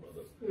didn't have a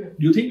brother,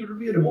 do you think it would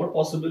be a remote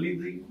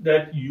possibility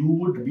that you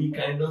would be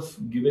kind of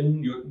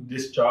given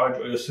this charge,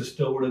 or your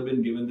sister would have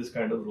been given this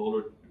kind of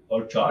role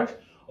or charge?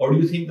 Or do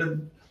you think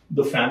that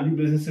the family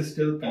business is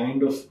still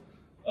kind of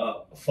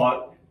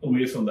far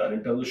away from that,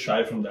 in terms of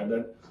shy from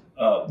that,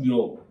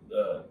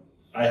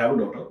 I have a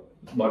daughter,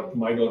 but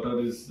my daughter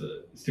is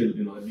still, at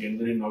the end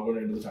of the day, not going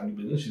to enter the family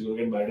business. She's going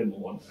to get married and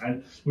move on.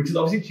 And which is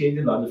obviously changed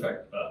in larger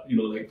fact.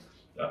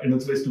 And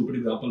it's a very stupid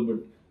example,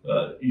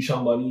 but Isha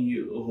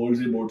Ambani holds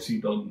a board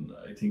seat on,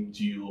 I think,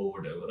 Jio or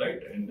whatever,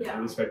 right? And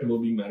irrespective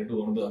of being married to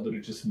one of the other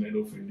richest men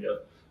of India.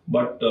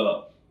 But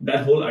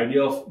that whole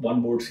idea of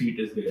one board seat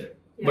is there.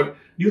 Yeah. But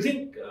do you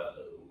think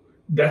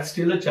that's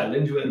still a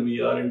challenge where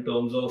we are, in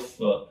terms of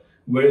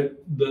where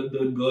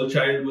the girl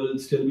child will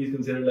still be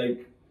considered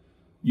like,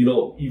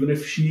 even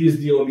if she is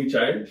the only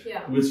child,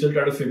 we'll still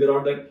try to figure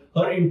out that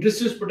her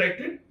interest is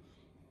protected,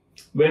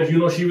 where,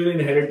 she will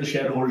inherit the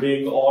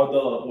shareholding or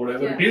the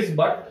whatever it is,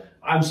 but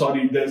I'm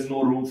sorry, there's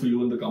no room for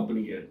you in the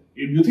company yet.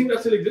 Do you think that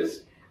still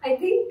exists? I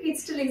think it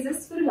still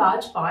exists for a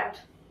large part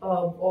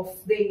of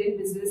the Indian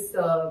business,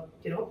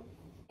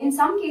 In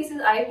some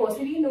cases, I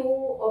personally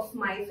know of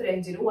my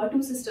friends, who are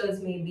two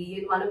sisters maybe,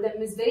 and one of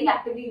them is very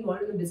actively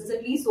involved in the business,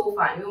 at least so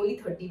far. We're only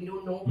 30, we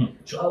don't know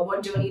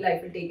what journey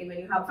life will take, and when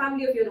you have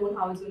family of your own,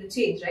 how it's going to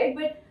change, right?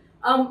 But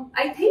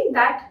I think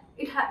that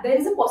there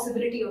is a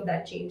possibility of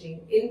that changing.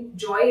 In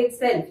Joy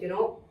itself,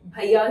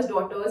 Bhaiya's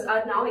daughters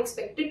are now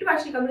expected to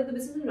actually come into the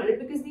business and run it,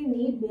 because they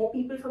need more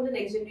people from the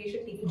next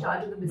generation taking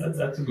charge of the business.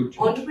 That's a good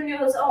change.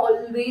 Entrepreneurs are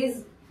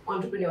always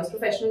entrepreneurs.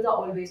 Professionals are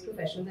always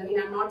professionals. I mean,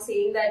 I'm not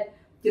saying that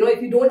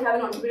if you don't have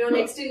an entrepreneur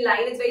next in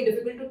line, it's very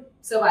difficult to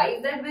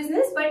survive that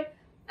business. But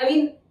I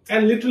mean,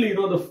 and literally,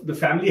 the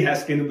family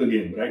has skin in the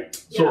game, right?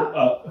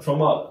 So,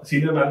 from a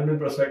senior management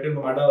perspective,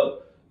 no matter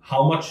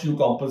how much you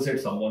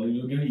compensate someone,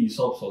 you give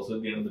ESOPs also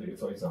at the end of the day,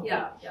 for example.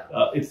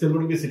 It's still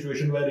going to be a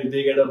situation where if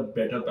they get a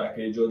better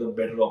package or the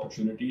better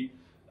opportunity,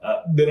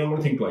 they're not going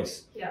to think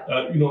twice.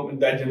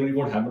 That generally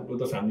won't happen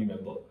with a family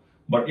member.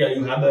 But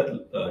you have that,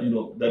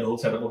 that whole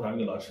setup of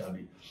having a large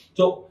family.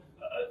 So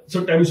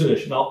tell me,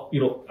 Suyash, now,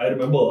 I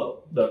remember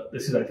that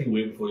this is, I think,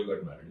 way before you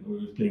got married.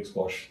 We were playing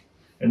squash,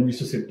 and we used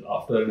to sit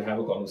after and have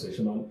a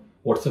conversation on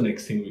what's the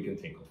next thing we can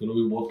think of. We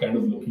were both kind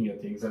of looking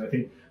at things, and I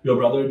think your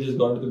brother had just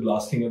got into the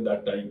glass thing at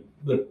that time.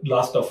 The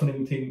glass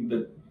toughening thing,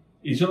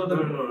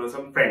 No,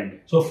 some friend.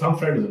 So some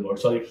friend was involved,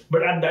 sorry.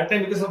 But at that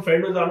time, because some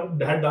friend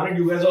had done it,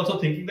 you guys also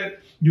thinking that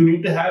you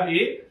need to have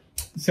a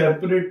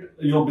separate,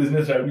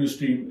 business revenue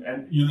stream,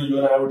 and you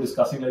and I were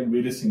discussing like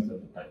various things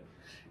at the time.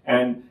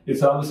 And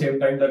it's around the same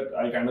time that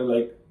I kind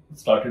of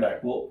started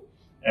Aquo.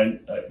 And,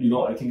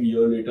 I think a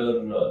year later,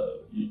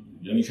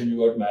 Anisha, you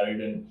got married,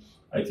 and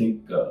I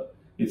think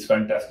it's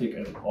fantastic.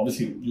 And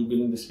obviously, you've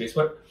been in this space.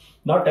 But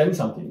now tell me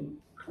something.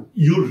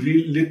 You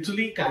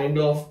literally kind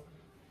of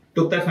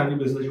took that family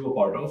business you were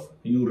part of.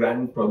 You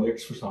ran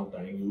projects for some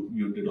time.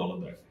 You did all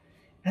of that.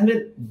 And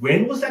then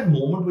when was that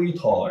moment where you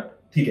thought,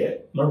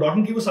 okay, now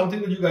Dot & Key was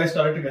something that you guys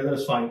started together,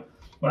 is fine.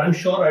 But I'm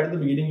sure right at the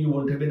beginning, you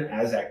wouldn't have been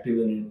as active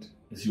in it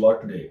as you are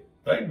today,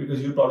 right?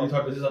 Because you probably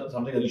thought this is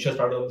something Anisha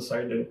started on the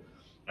side, and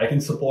I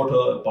can support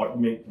her,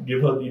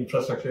 give her the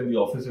infrastructure in the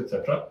office,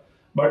 etc.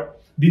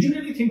 But did you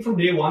really think from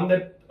day one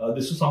that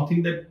this was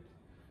something that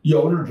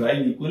you're going to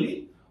drive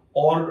equally,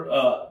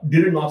 or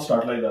did it not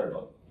start like that at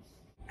all?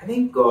 I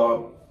think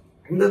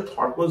the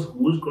thought was,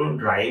 who's going to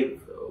drive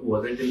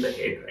wasn't in the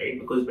head, right?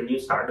 Because when you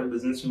start a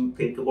business, you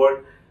think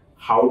about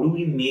how do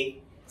we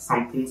make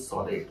something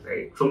solid,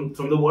 right? From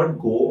the word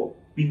go,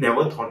 we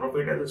never thought of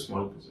it as a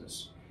small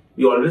business.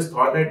 We always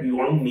thought that we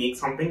want to make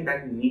something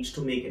that needs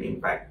to make an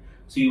impact.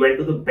 So we went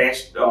to the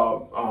best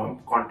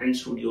content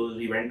studios,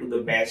 we went to the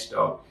best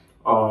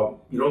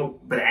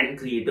brand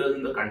creators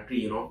in the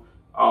country,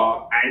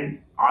 and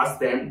asked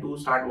them to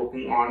start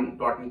working on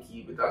Dot &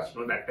 Key with us.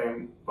 That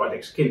time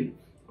Project Skin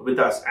with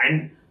us,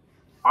 and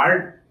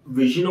our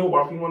vision of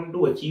what we wanted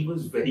to achieve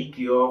was very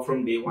clear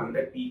from day one,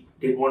 that we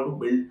did want to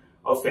build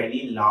a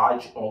fairly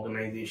large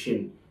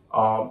organization,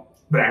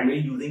 primarily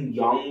using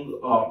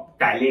young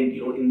talent,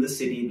 in the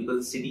city,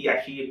 because the city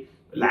actually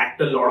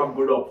lacked a lot of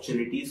good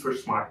opportunities for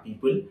smart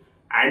people,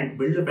 and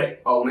build an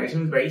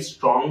organization with very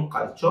strong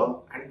culture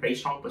and very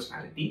strong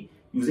personality,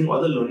 using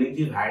all the learnings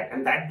we've had.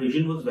 And that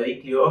vision was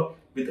very clear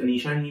with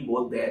Anisha and me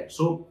both there.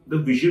 So the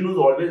vision was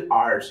always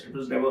ours. It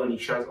was never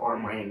Anisha's or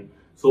mine.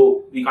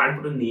 So we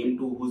can't put a name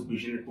to whose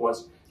vision it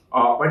was.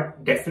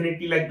 But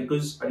definitely,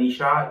 because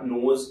Anisha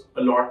knows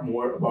a lot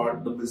more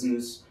about the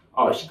business,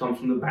 she comes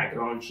from the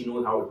background, she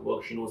knows how it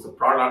works, she knows the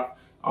product.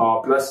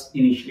 Plus,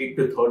 initially,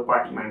 the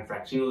third-party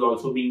manufacturing was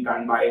also being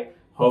done by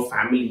her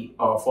family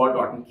for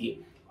Dot &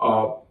 Key.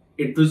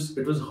 It was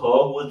her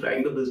who was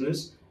driving the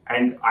business,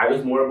 and I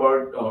was more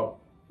about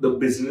the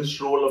business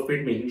role of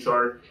it, making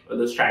sure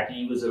the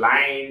strategy was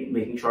aligned,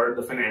 making sure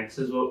the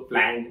finances were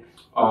planned,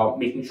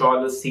 making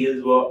sure the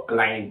sales were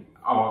aligned,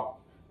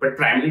 but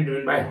primarily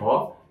driven by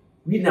her.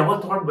 We never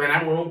thought when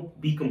I'm going to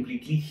be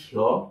completely here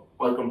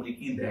or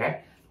completely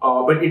there,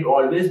 But it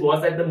always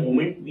was that the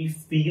moment we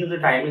feel the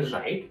time is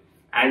right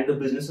and the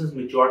business is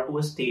matured to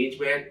a stage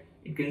where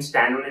it can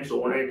stand on its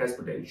own and it has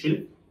potential,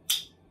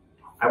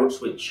 I would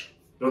switch.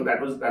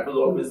 That was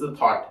always the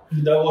thought.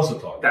 That was a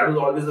thought. That was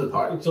always the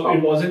thought. So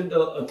it wasn't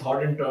a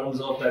thought in terms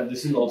of that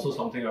this is also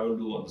something I will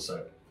do on the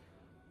side.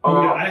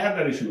 I have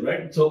that issue,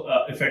 right? So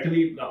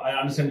effectively, I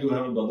understand you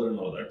have a brother and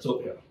all that.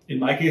 So in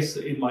my case,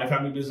 in my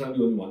family business, I'm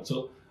the only one.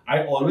 So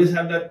I always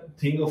have that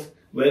thing of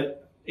where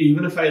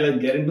even if I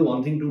get into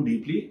one thing too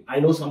deeply, I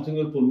know something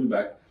will pull me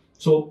back.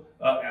 So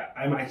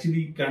I'm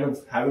actually kind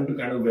of having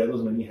to wear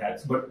those many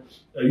hats. But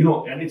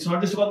and it's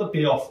not just about the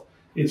payoff.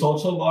 It's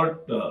also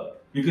about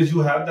because you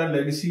have that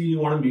legacy, you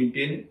want to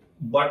maintain it.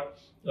 But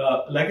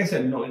like I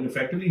said, and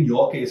effectively in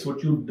your case,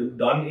 what you've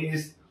done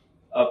is,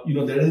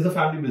 there is the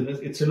family business.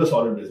 It's still a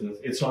solid business.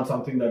 It's not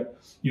something that,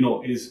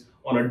 is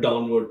on a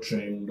downward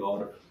trend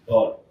or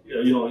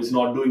is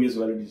not doing as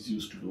well as it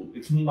used to do.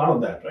 It's none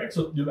of that, right?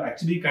 So you've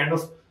actually kind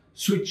of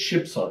switched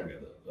ships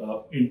altogether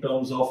in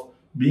terms of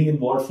being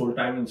involved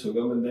full-time in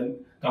Sugam and then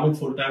coming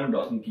full-time in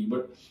Dot & Key.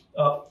 But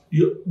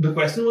the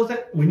question was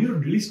that when you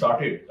really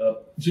started,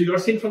 so you're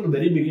saying from the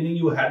very beginning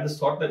you had this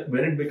thought that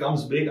when it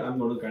becomes big, I'm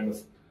going to kind of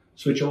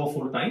switch over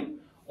full-time?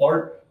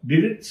 Or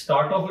did it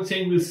start off with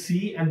saying we'll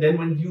see, and then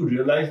when you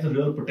realized the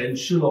real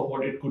potential of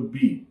what it could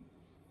be,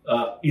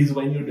 is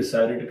when you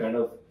decided to kind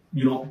of,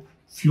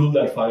 fuel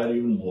that fire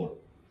even more?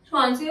 To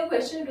answer your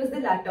question, it was the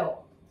latter.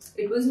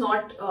 It was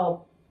not...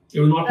 it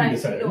was not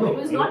pre-decided. No, it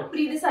was not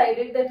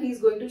pre-decided that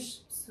he's going to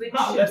switch.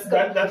 That's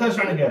what I was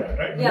trying to get at,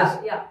 right?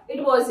 Yeah.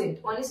 It wasn't.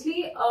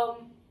 Honestly,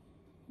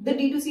 the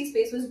D2C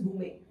space was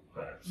booming.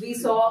 Right. We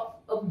saw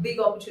a big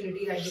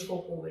opportunity right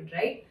before COVID,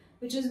 right?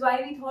 Which is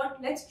why we thought,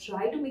 let's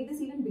try to make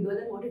this even bigger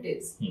than what it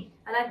is.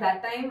 And at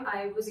that time,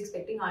 I was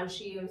expecting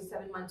Arshi. I was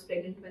 7 months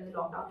pregnant when the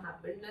lockdown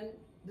happened, and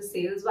the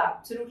sales were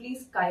absolutely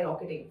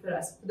skyrocketing for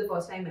us for the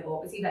first time ever.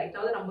 Obviously, right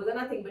now the numbers are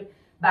nothing, but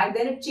back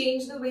then it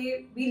changed the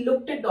way we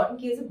looked at Dot &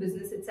 Key as a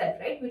business itself,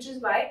 right? Which is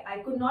why I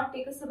could not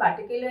take a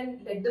sabbatical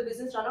and let the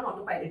business run on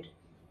autopilot.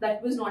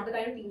 That was not the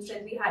kind of team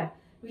strength we had.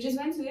 Which is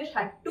when Suyash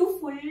had to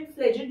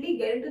full-fledgedly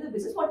get into the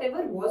business,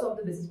 whatever was of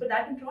the business. But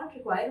that did not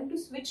require him to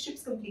switch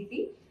ships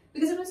completely,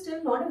 because it was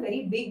still not a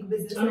very big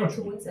business in its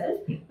own self,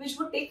 which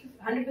would take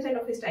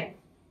 100% of his time.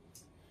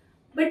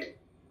 But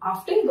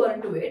after he got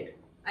into it,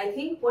 I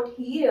think what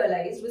he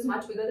realized was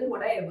much bigger than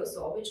what I ever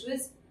saw, which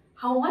was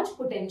how much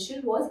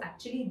potential was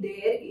actually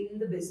there in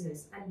the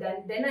business. And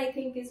then I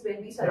think is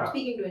when we started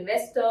speaking to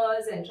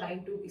investors and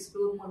trying to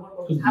explore more about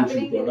what was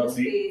happening in the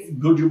space.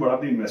 Good you brought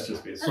up the investor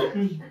space. So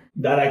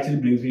that actually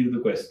brings me to the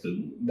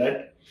question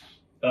that,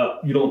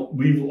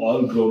 we've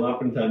all grown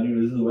up in family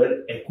business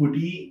where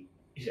equity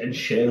and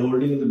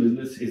shareholding in the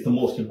business is the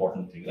most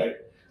important thing, right?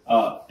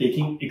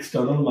 Taking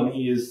external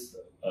money is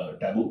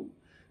taboo.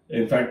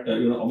 In fact,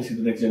 obviously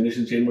the next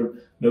generation changed, but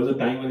there was a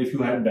time when if you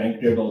had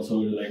bank debt also,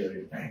 you were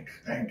like, bank,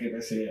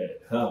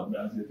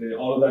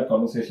 all of that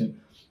conversation.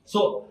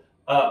 So,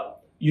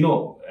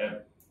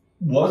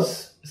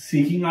 was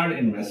seeking out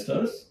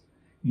investors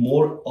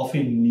more of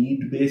a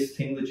need-based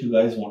thing that you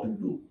guys wanted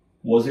to do?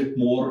 Was it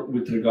more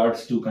with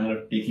regards to kind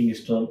of taking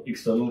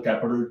external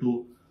capital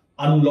to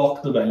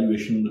unlock the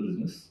valuation in the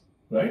business,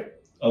 right?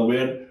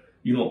 Where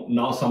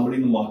now somebody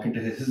in the market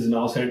has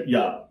now said,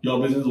 your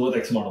business is worth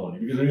X amount of money.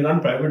 Because when you run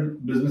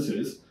private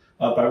businesses,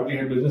 privately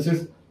held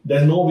businesses,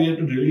 there's no way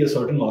to really a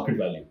certain market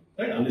value,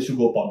 right? Unless you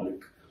go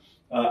public.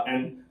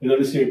 And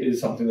real estate is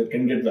something that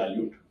can get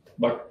valued.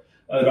 But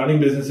running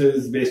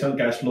businesses based on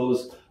cash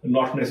flows,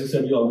 not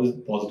necessarily always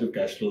positive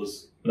cash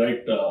flows,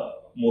 right?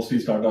 Mostly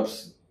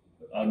startups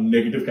are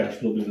negative cash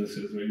flow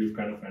businesses where you've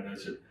kind of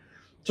financed it.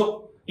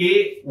 So,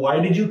 why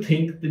did you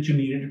think that you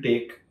needed to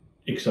take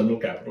external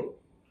capital?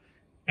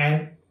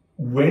 And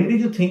when did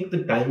you think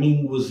the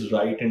timing was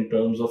right in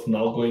terms of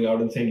now going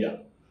out and saying,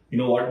 you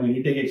know what, we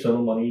need to take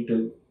external money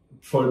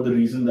for the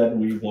reason that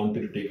we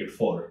wanted to take it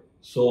for?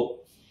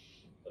 So,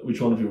 which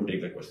one of you would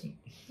take that question?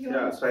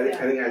 Yeah, so I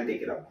think I'll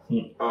take it up.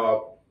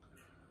 So,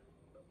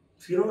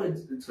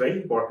 it's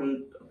very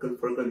important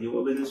for a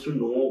consumer business to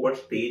know what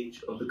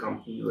stage of the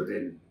company you're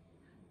in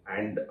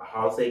and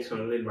how's the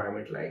external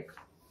environment like,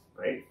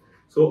 right?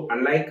 So,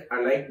 unlike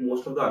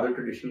most of the other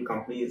traditional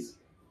companies,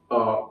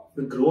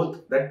 the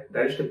growth that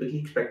is typically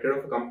expected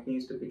of a company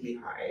is typically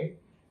high,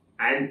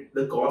 and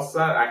the costs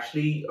are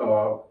actually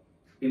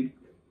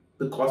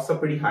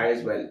pretty high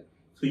as well.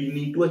 So you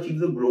need to achieve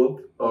the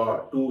growth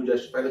to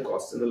justify the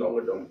costs in the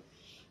longer term.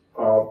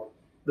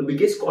 The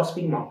biggest cost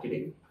being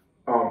marketing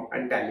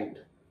and talent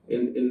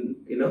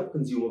in a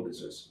consumer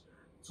business.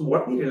 So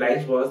what we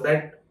realized was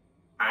that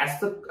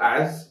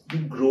as you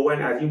grow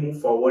and as you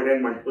move forward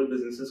and multiple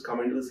businesses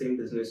come into the same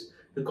business,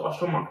 the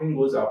cost of marketing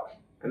goes up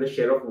and the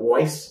share of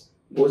voice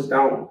goes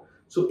down.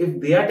 So if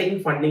they are taking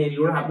funding and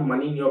you don't have the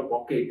money in your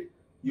pocket,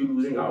 you're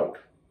losing out.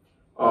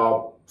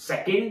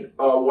 Second,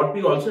 what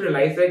we also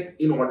realized that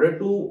in order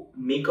to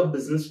make a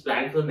business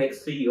plan for the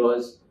next 3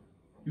 years,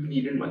 you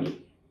needed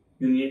money.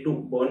 You need to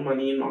burn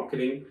money in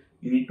marketing.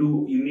 You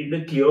need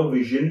a clear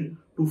vision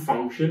to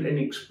function and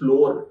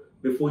explore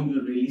before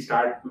you really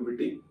start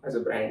pivoting as a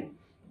brand.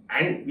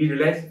 And we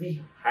realized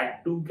we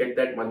had to get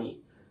that money.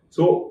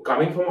 So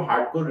coming from a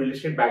hardcore real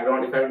estate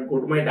background, if I would go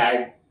to my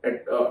dad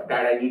at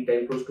dad, I need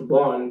 10 crores to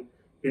burn,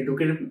 he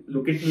took it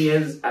look at me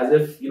as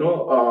if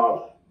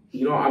I'm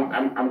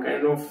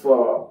kind of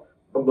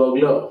a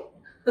burglar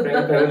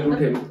trying to loot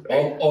him.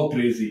 Or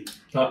crazy.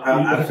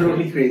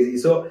 Absolutely crazy.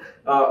 So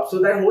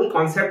that whole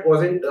concept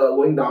wasn't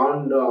going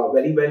down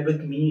very well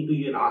with me to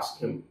even ask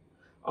him.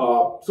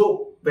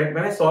 So when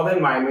I saw the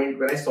environment,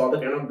 when I saw the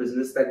kind of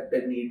business that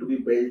needed to be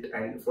built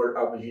and for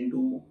our vision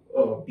to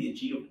be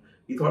achieved,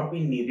 we thought we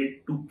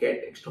needed to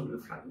get external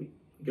funding.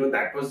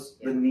 That was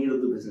the need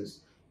of the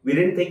business. We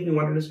didn't think we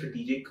wanted a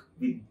strategic.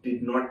 We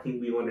did not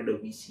think we wanted a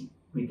VC.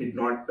 We did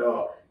not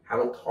have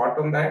a thought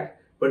on that.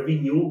 But we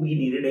knew we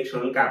needed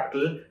external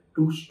capital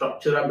to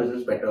structure our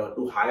business better,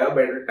 to hire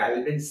better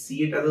talent and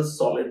see it as a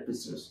solid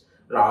business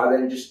rather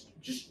than just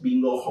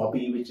being a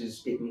hobby which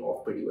is taking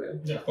off pretty well.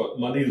 Yeah,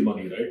 money is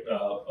money, right?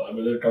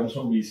 Whether it comes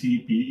from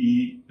VC,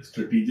 PE,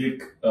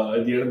 strategic,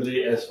 at the end of the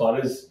day, as far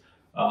as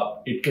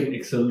it can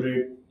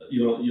accelerate,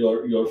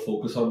 your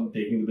focus on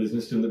taking the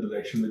business in the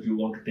direction that you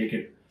want to take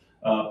it,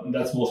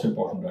 that's most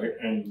important, right?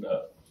 And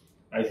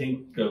I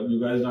think you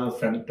guys done a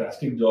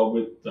fantastic job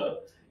with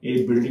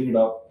building it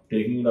up,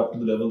 taking it up to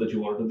the level that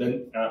you want to,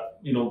 then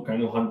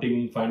kind of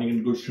finding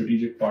a good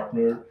strategic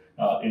partner,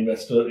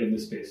 investor in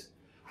this space.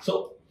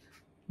 So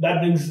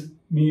that brings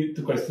me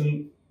to the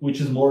question which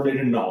is more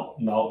related now.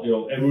 Now,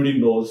 everybody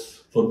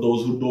knows, for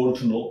those who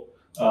don't know,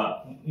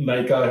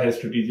 Nykaa has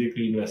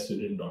strategically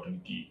invested in Dot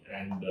 & Key.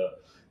 And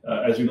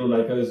as you know,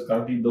 Nykaa is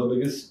currently the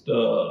biggest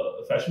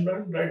fashion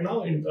brand right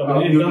now in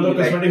terms of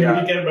cosmetic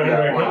beauty care brand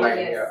right now.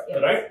 Yes.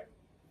 Right?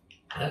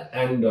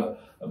 And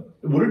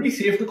would it be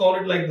safe to call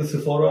it like the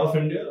Sephora of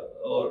India?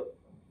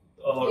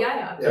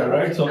 Yeah.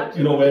 Right? So,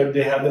 Absolutely. where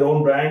they have their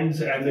own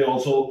brands and they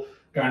also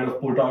kind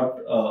of put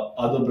out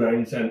other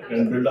brands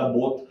and build up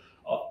both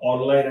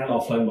online and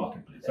offline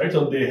marketplace, right?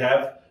 So they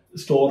have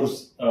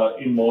stores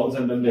in malls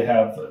and then they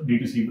have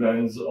D2C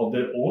brands of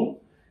their own.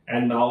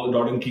 And now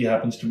Dot & Key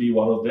happens to be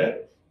one of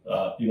their,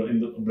 in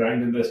the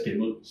brand in their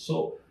stable.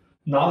 So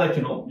now that,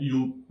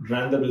 you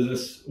ran the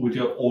business with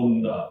your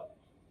own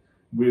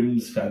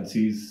whims,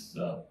 fancies,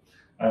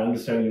 I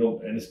understand,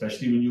 and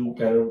especially when you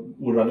kind of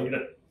were running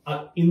it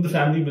in the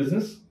family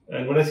business.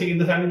 And when I say in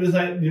the family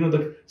business,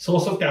 the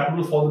source of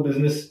capital for the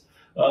business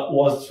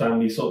was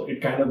family. So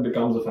it kind of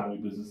becomes a family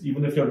business.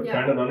 Even if you're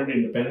trying to run it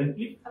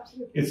independently,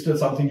 Absolutely. it's still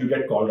something you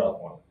get called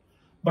up on.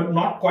 But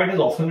not quite as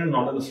often and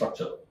not in the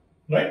structure,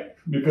 right?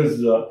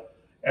 Because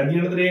at the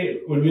end of the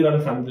day, when we run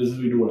a family business,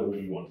 we do whatever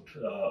we want.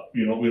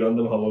 We run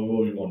them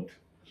however we want.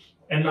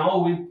 And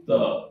now with,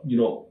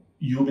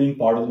 you being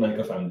part of the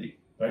Nykaa family,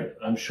 right?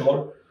 I'm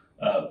sure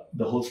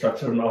the whole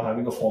structure now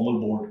having a formal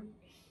board,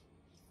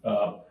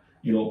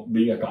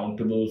 being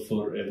accountable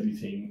for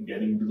everything,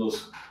 getting into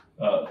those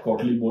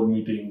quarterly board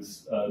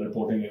meetings,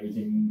 reporting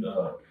everything,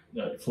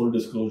 full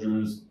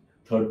disclosures,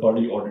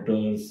 third-party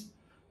auditors.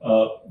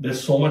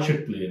 There's so much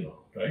at play now,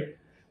 right?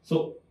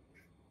 So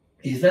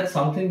is that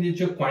something that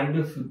you're kind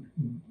of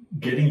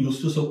getting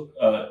used to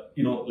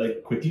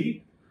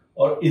quickly?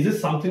 Or is it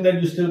something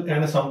that you still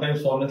kind of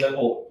sometimes fall in like,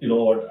 oh, you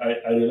know what,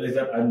 I realize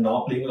that I'm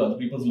now playing with other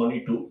people's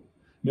money too.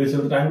 Because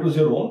at the time it was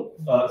your own,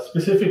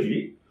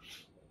 specifically,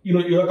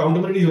 your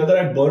accountability is whether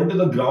I burn it to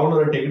the ground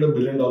or I take it $1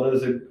 billion,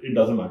 it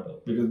doesn't matter.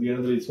 Because at the end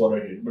of the day, it's what I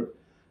did. But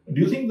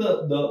do you think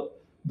the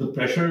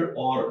pressure,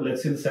 or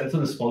let's say the sense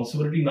of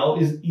responsibility now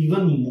is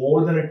even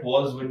more than it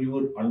was when you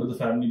were under the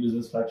family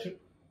business flagship?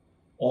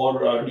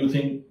 Or do you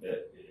think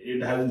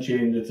it hasn't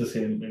changed, it's the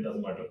same, it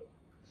doesn't matter?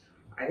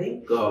 I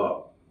think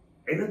the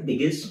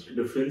biggest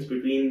difference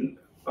between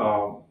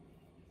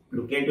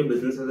looking at your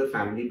business as a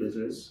family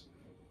business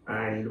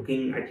and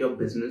looking at your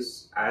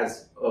business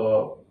as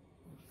a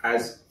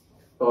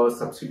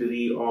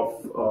subsidiary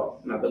of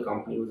another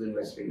company who's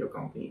invested in your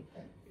company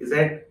is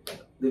that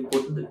they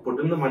put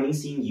in the money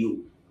seeing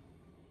you,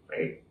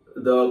 right?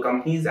 The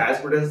company is as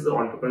good as the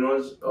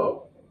entrepreneurs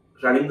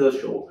running the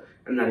show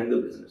and running the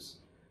business.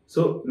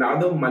 So now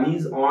the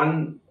money's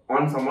on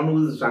someone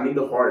who's running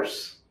the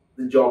horse,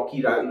 the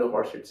jockey rather than the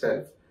horse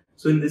itself.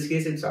 So in this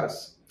case, it's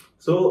us.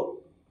 So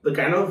the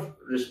kind of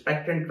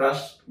respect and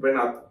trust when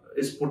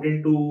is put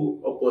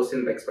into a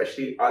person, like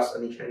especially us,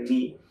 Anisha and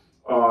me,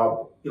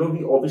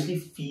 we obviously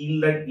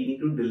feel that we need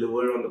to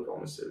deliver on the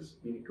promises.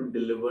 We need to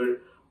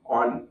deliver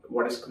on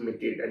what is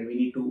committed and we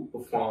need to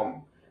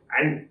perform.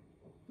 And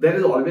there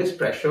is always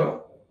pressure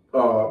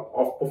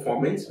of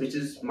performance, which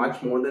is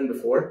much more than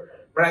before.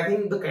 But I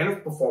think the kind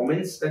of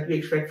performance that we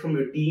expect from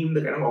your team,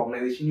 the kind of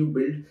organization you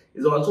build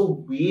is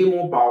also way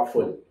more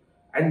powerful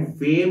and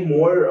way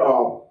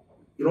more,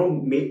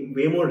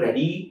 way more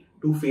ready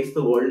to face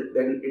the world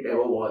than it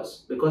ever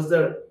was. Because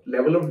the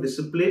level of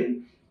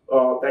discipline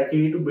that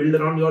you need to build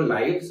around your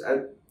lives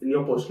and in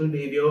your personal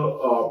behavior,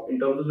 in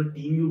terms of the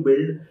team you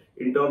build,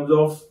 in terms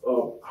of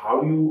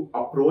how you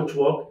approach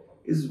work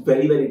is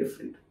very, very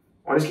different.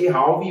 Honestly,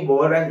 how we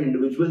were as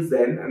individuals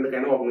then and the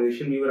kind of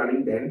organization we were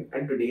running then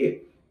and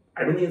today,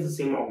 I don't think it's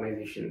the same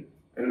organization.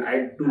 And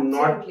I do Absolutely.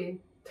 not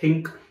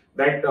think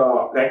that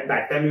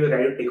that time we were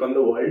ready to take on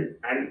the world.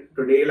 And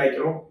today,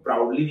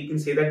 proudly we can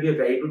say that we are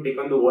ready to take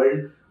on the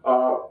world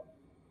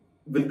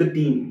with the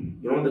team.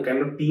 The kind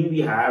of team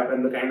we have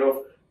and the kind of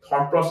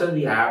thought process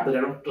we have, the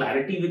kind of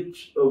clarity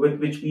with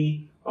which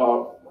we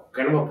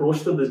kind of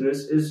approach the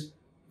business is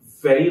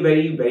very,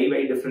 very, very,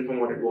 very different from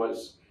what it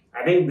was.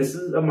 I think this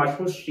is a much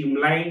more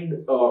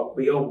streamlined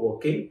way of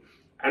working.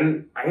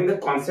 And I think the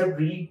concept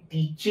really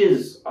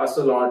teaches us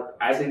a lot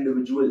as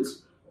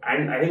individuals.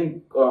 And I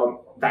think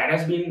that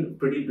has been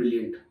pretty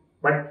brilliant.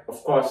 But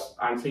of course,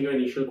 answering your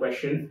initial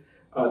question,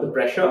 the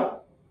pressure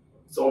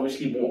is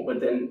obviously more,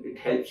 but then it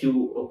helps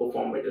you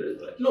perform better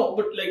as well. No,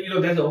 but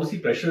there's obviously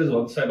pressure is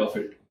one side of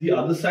it. The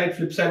other side,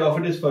 flip side of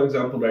it is, for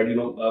example, right,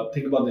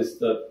 think about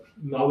this,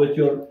 now that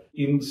you're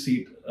in the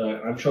seat,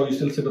 I'm sure you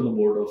still sit on the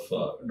board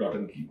of Dot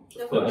 & Key.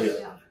 Of course,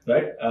 yeah.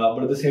 Right?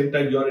 But at the same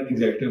time, you're in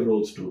executive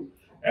roles too.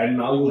 And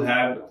now you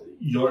have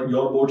your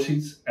board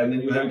seats, and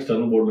then you have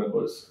external board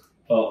members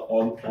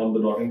on the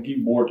Dot & Key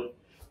board,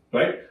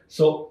 right?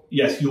 So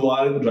yes, you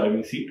are in the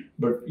driving seat,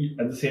 but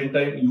at the same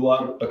time, you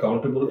are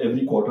accountable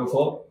every quarter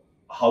for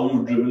how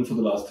you've driven for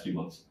the last 3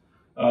 months.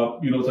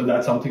 So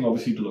that's something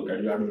obviously to look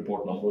at. You have to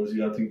report numbers,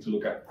 you have things to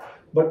look at.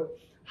 But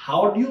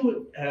how do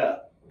you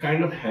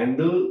kind of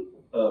handle,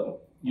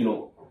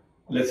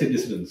 let's say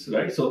dissidence,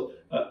 right? So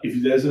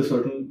if there's a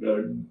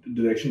certain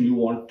direction you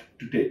want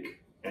to take,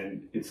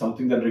 and it's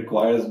something that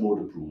requires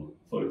board approval,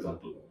 for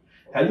example,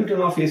 have you till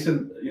now faced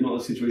a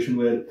situation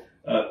where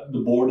the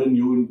board and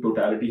you in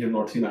totality have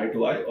not seen eye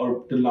to eye,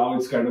 or till now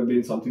it's kind of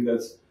been something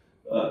that's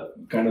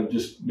kind of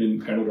just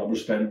been kind of rubber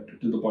stamped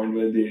to the point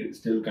where they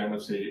still kind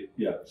of say,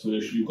 yeah, so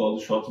you call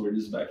the shots, we're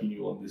just backing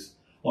you on this?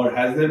 Or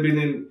has there been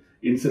an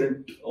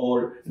incident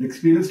or an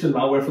experience till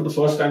now where for the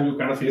first time you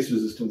kind of faced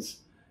resistance,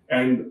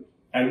 and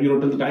till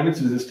the time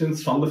it's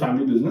resistance from the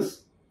family business,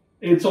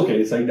 it's okay,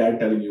 it's like dad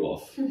telling you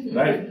off,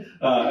 right?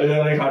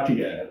 You're like,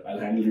 I'll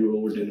handle you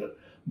over dinner.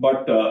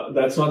 But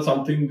that's not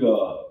something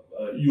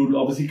you'd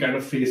obviously kind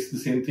of face the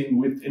same thing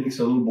with an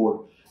external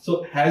board.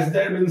 So has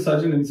there been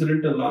such an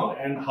incident till now,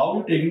 and how are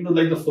you taking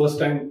to the first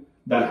time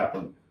that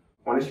happened?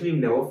 Honestly, we've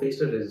never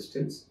faced a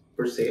resistance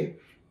per se.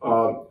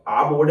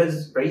 Our board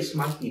is very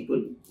smart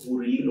people who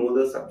really know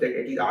the subject,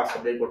 at least our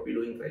subject, what we're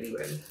doing very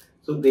well.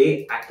 So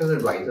they act as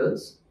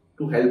advisors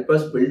to help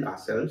us build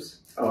ourselves,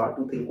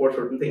 to think about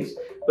certain things.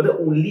 But the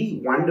only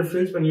one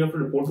difference when you have to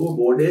report to a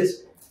board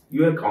is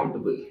you are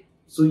accountable.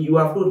 So you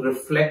have to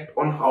reflect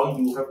on how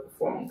you have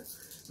performed,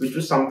 which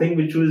was something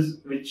which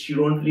you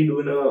don't really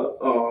do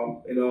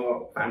in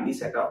a family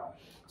setup.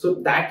 So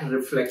that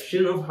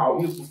reflection of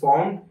how you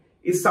performed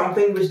is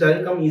something which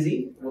doesn't come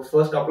easy. The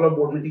first couple of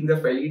board meetings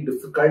are fairly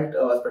difficult,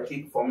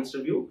 especially performance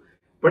review.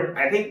 But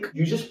I think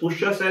you just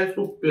push yourself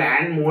to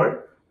plan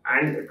more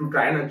and to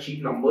try and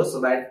achieve numbers so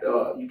that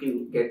you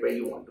can get where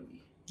you want to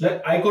be.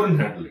 I couldn't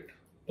handle it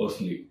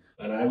personally,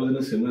 and I was in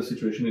a similar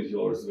situation as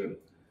yours when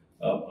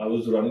I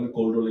was running a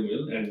cold rolling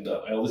mill, and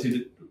I obviously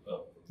did,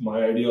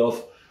 my idea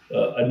of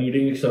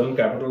needing external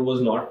capital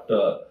was not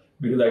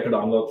because I could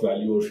unlock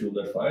value or fuel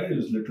that fire. It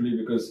was literally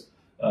because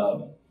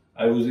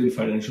I was in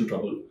financial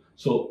trouble.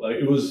 So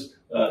it was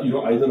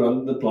either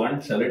run the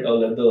plant, sell it, or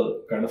let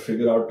the kind of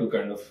figure out to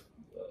kind of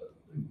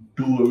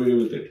do away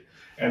with it.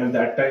 And at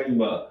that time,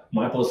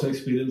 my personal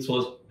experience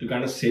was to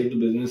kind of save the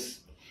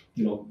business,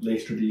 like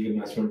strategic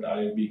investment.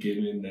 IFB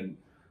came in and,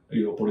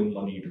 put in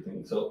money to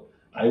things. So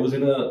I was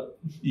in a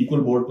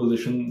equal board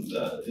position,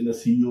 in a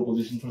CEO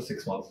position for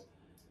 6 months,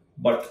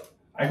 but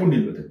I couldn't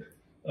deal with it.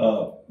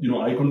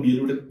 I couldn't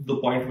deal with it to the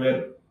point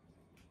where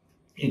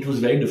it was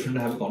very different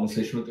to have a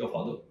conversation with your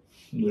father.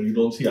 You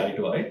don't see eye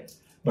to eye,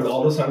 but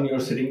all of a sudden you're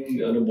sitting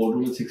in a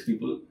boardroom with 6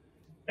 people,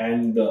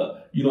 and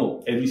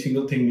every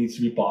single thing needs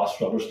to be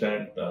passed, rubber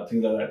stamped,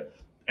 things like that,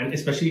 and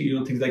especially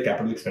things like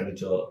capital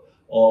expenditure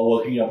or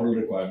working capital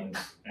requirements.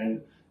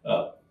 And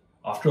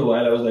after a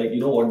while, I was like,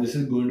 this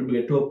is going to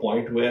get to a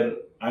point where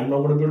I'm not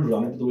going to be able to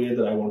run it the way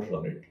that I want to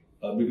run it,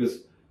 because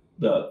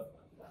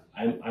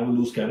I'm a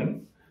loose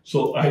cannon.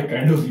 So I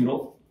kind of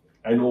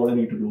I know what I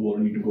need to do, what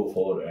I need to go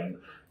for,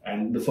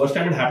 and the first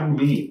time it happened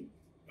to me,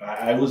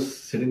 I was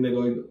sitting there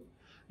going,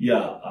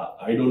 yeah,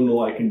 I don't know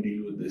I can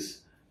deal with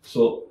this.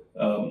 So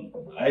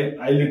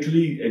I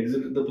literally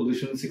exited the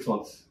position in 6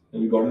 months,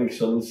 and we got an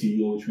external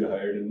CEO which we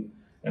hired,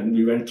 and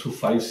we went through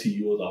 5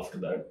 CEOs after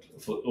that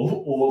for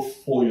over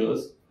 4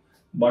 years.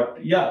 But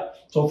yeah,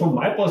 so from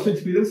my personal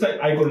experience,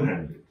 I couldn't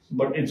handle it.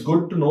 But it's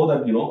good to know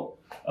that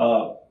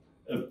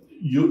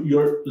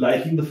you're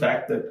liking the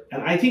fact that,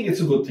 and I think it's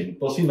a good thing.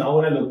 Personally, now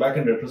when I look back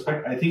in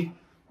retrospect, I think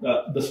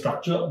the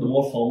structure, the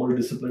more formal,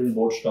 disciplined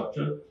board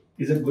structure,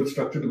 is a good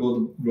structure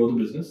to grow the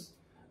business,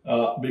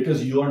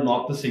 because you are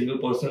not the single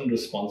person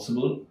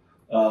responsible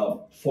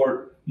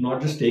for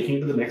not just taking it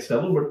to the next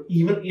level, but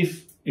even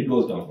if it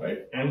goes down,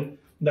 right? And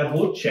that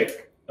whole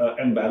check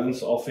and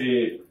balance of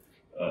a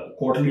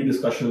quarterly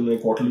discussion, a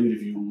quarterly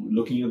review,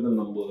 looking at the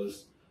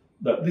numbers,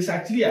 this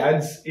actually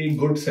adds a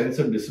good sense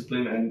of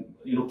discipline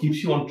and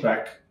keeps you on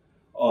track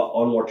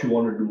on what you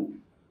want to do.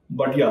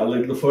 But yeah,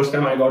 like the first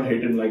time I got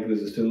hit in like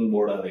resistance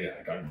board, I was like,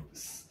 I can't do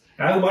this.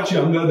 I was much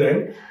younger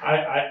then.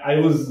 I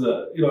was,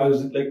 I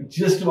was like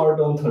just about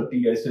on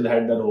 30. I still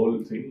had that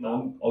whole thing. Now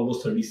I'm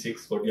almost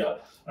 36. But yeah,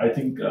 I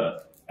think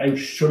I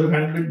should have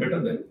handled it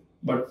better then.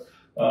 But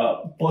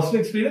personal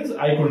experience,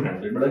 I couldn't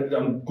handle it. But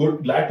I'm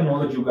glad to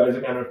know that you guys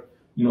are kind of,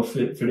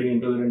 fitting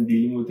into it and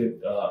dealing with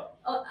it.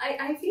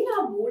 I feel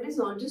our board is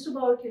not just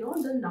about,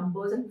 the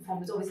numbers and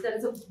performance. Obviously, that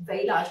is a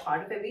very large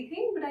part of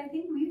everything. But I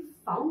think we've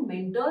found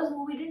mentors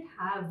who we didn't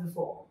have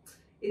before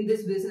in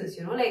this business,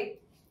 like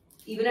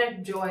even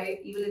at Joy,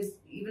 even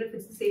if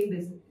it's the same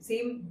business,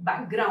 same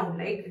background,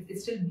 like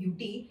it's still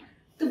beauty,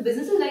 the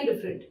business is very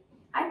different.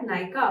 At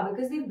Nykaa,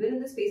 because they've been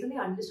in the space and they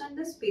understand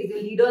the space,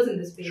 they're leaders in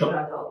the space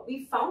rather,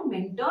 we found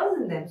mentors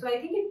in them. So I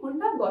think it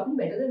couldn't have gotten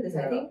better than this.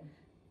 I think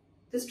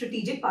the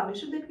strategic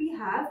partnership that we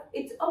have,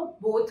 it's a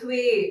both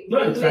way. No,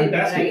 it's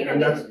fantastic. Right?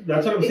 And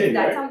that's what I'm saying.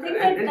 That's right?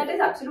 something that is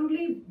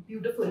absolutely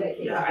beautiful, I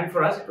think. Yeah, and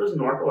for us, it was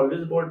not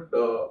always about,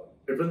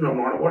 it was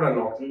not about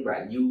unlocking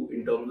value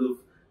in terms of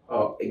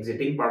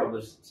exiting part of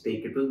the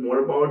stake. It was more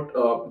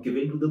about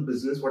giving to the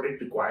business what it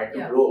required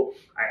to grow.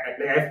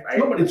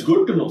 No, but it's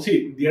good to know.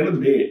 See, at the end of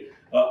the day,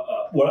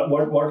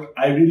 what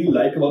I really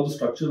like about the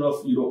structure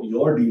of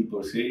your deal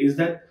per se is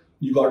that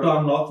you got to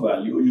unlock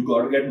value, you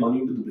got to get money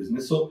into the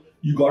business. So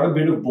you got a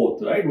bit of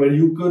both, right? Where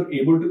you could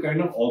able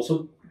to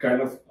also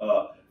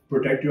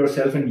protect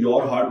yourself and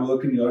your hard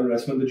work and your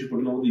investment that you put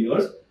in over the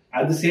years.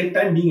 At the same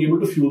time, being able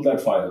to fuel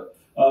that fire.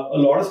 A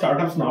lot of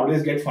startups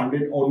nowadays get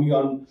funded only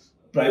on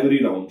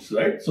primary rounds,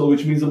 right? So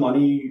which means the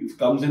money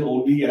comes in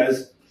only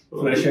as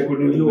fresh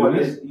equity in the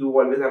business. You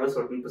always have a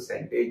certain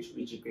percentage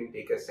which you can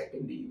take as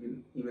secondary,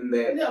 even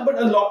there. Yeah, but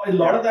a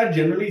lot of that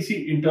generally,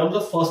 see, in terms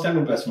of first time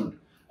investment,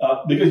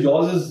 because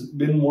yours has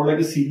been more like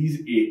a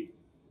Series A,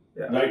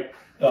 right?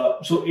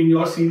 So in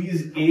your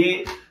Series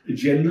A,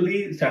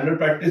 generally standard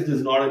practice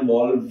does not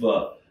involve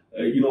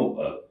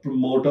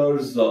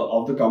promoters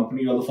of the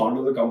company or the founder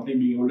of the company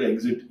being able to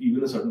exit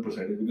even a certain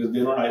percentage, because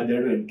they're not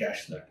there to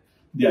encash that.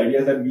 The idea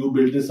is that you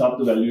build this up,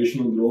 the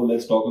valuation will grow.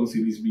 Let's talk on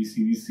Series B,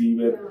 Series C,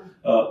 where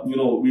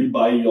we'll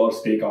buy your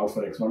stake out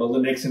for X amount, or the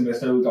next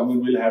investor will come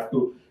in, will have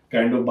to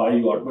kind of buy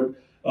you out.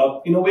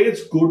 But in a way,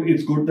 it's good.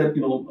 It's good that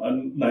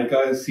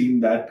Nykaa has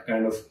seen that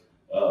kind of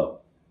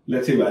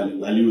let's say value.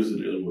 Value is the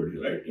real word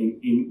here, right?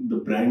 In the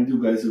brand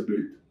you guys have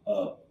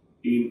built,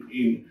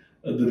 in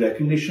the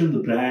recognition, the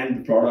brand,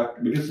 the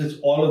product, because it's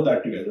all of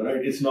that together,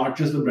 right? It's not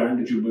just the brand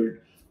that you built;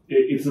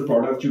 it's the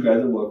product you guys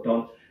have worked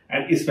on.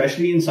 And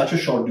especially in such a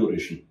short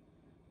duration,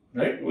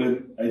 right? Where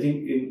I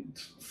think in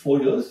 4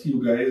 years,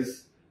 you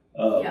guys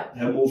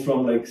have moved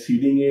from like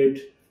seeding it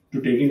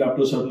to taking it up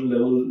to a certain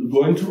level,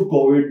 going through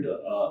COVID,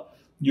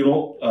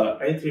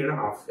 I think 3.5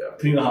 years.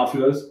 3.5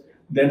 years,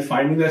 then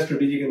finding that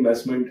strategic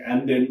investment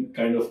and then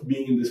kind of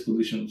being in this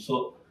position.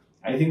 So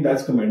I think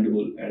that's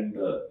commendable. And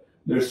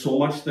there's so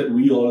much that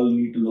we all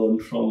need to learn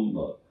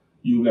from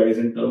you guys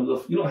in terms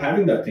of,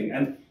 having that thing.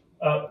 And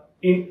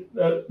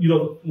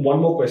one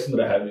more question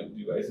that I have with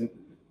you guys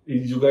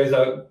is you guys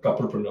are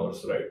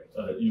couplepreneurs, right?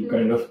 You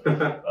kind of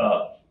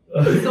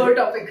sore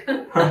topic.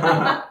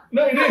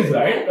 No, it is,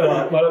 right?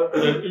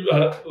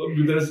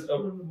 There's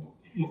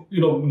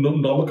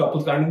normal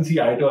couples can't even see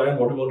eye to eye on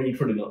what we want to eat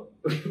for dinner,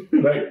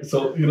 right?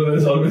 So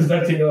there's always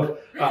that thing of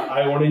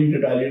I want to eat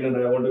Italian and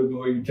I want to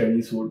go eat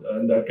Chinese food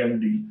and that kind of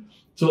deal.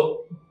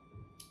 So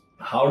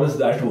how does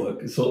that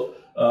work? So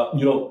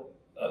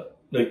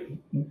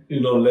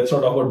let's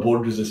not talk about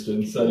board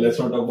resistance. Let's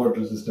not talk about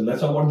resistance.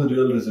 Let's talk about the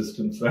real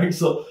resistance, right?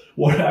 So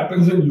what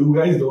happens when you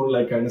guys don't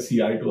kind of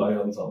see eye to eye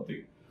on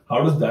something?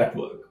 How does that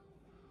work?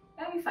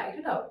 Yeah, we fight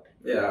it out.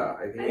 Yeah,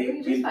 I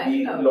think we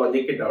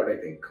logic it out, I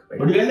think. Right?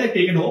 But do you guys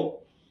take it home?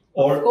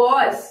 Or of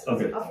course.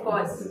 Okay. Of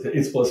course.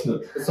 It's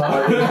personal.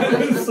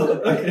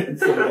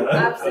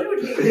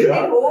 Absolutely. We take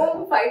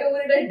home, fight over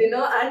it at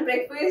dinner and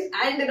breakfast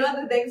and dinner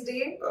the next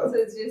day. So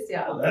it's just,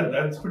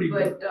 That's pretty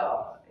good.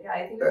 But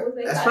I think it was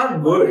like that's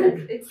not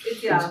good.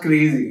 It's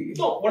crazy.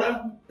 No,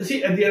 at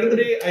the end of the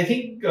day, I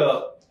think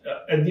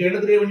at the end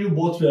of the day, when you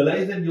both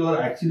realize that you are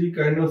actually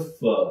kind of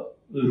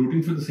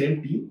rooting for the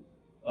same team,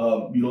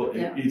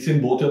 it's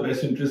in both your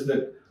best interest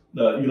that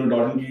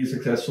Dot & Key is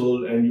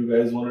successful and you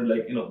guys want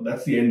to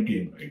that's the end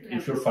game, right? Yeah.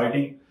 If you're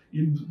fighting,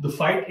 the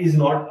fight is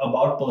not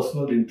about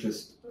personal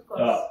interest. Of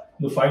course.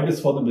 The fight is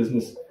for the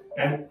business.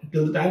 And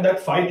till the time that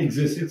fight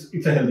exists,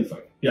 it's a healthy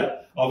fight.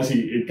 Yeah,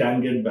 obviously it can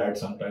get bad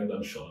sometimes,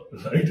 I'm sure,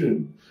 right?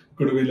 And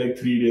could have been like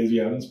 3 days we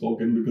haven't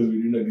spoken because we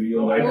didn't agree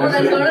on that. No,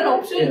 that's not an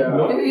option. Yeah.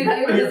 No. You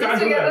can't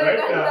do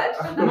that,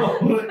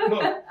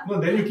 right? No,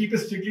 then you keep it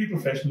strictly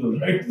professional,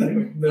 right?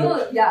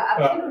 No, yeah,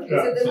 absolutely.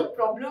 So there's a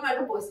problem at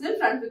a personal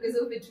front because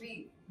of which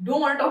we don't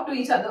want to talk to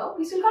each other.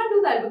 We still can't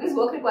do that because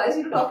work requires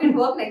you to talk in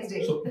work next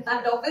day. So,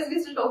 at office,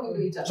 we're still talking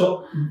to each other.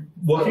 So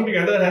working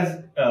together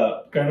has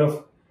kind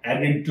of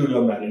added to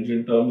your marriage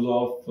in terms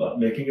of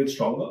making it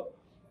stronger,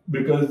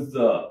 because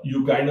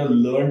you kind of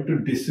learn to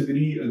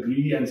disagree,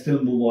 agree, and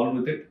still move on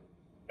with it.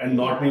 and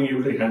not being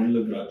able to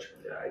handle a grudge.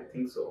 Yeah, I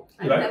think so.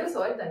 I never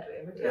saw it that way,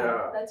 but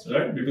that's true.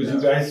 Right, because you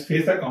guys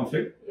face that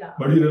conflict, Yeah.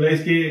 but you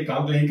realize कि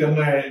काम तो यही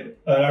करना है.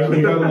 I don't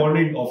wake up in the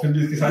morning, office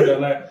भी इसके साथ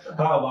जाना है.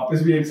 हाँ,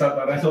 वापस भी एक साथ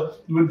आना है. So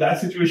with that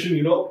situation,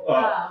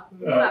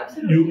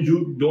 absolutely. you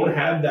don't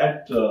have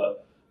that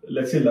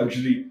let's say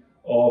luxury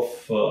of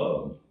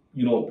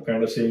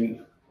kind of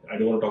saying, I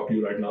don't want to talk to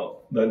you right now.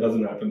 That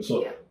doesn't happen.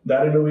 So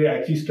that in a way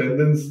actually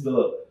strengthens the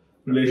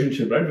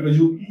relationship, right? Because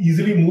you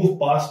easily move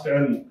past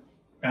and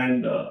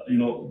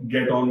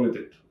get on with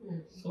it.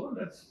 So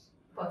that's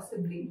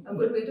possibly a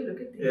good way to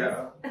look at things.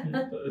 Yeah.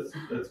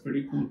 That's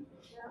pretty cool.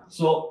 Yeah.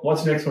 So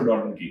what's next for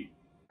Dot & Key?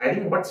 I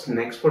think what's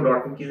next for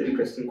Dot & Key is an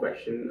interesting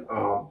question.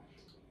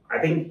 I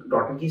think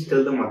Dot & Key is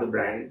still the mother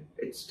brand.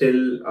 It's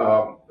still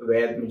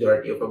where the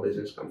majority of our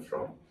business comes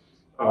from.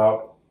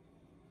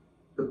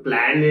 The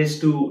plan is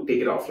to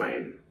take it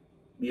offline,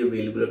 be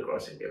available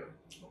across India,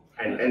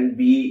 and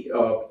be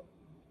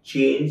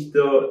change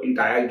the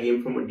entire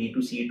game from a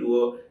D2C to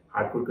a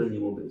hardcore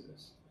consumer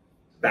business.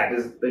 That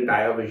is the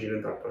entire vision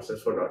and thought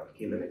process for Dot &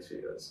 Key in the next few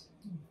years.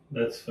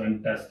 That's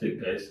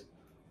fantastic, guys.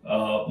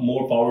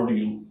 More power to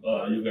you.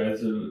 You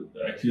guys are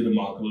actually a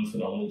remarkable,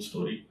 phenomenal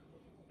story.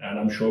 And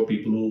I'm sure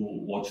people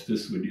who watch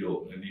this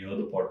video and hear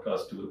the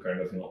podcast will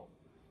kind of,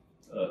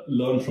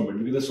 learn from it.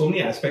 Because there's so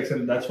many aspects,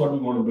 and that's what we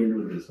want to build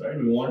with this, right?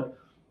 We want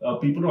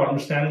people to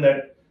understand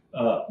that,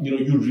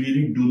 you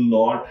really do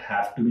not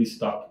have to be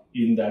stuck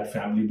in that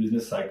family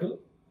business cycle.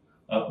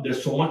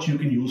 There's so much you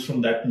can use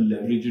from that to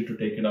leverage it to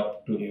take it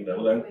up to a new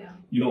level. And,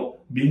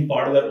 being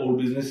part of that old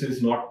business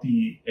is not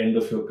the end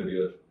of your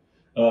career.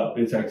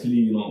 It's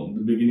actually,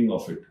 the beginning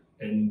of it.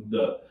 And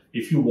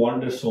if you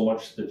want, there's so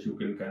much that you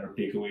can kind of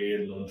take away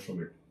and learn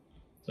from it.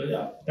 So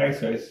yeah,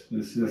 thanks guys.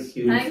 This is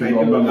Thank you,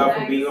 Banga,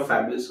 for being a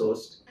fabulous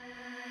host.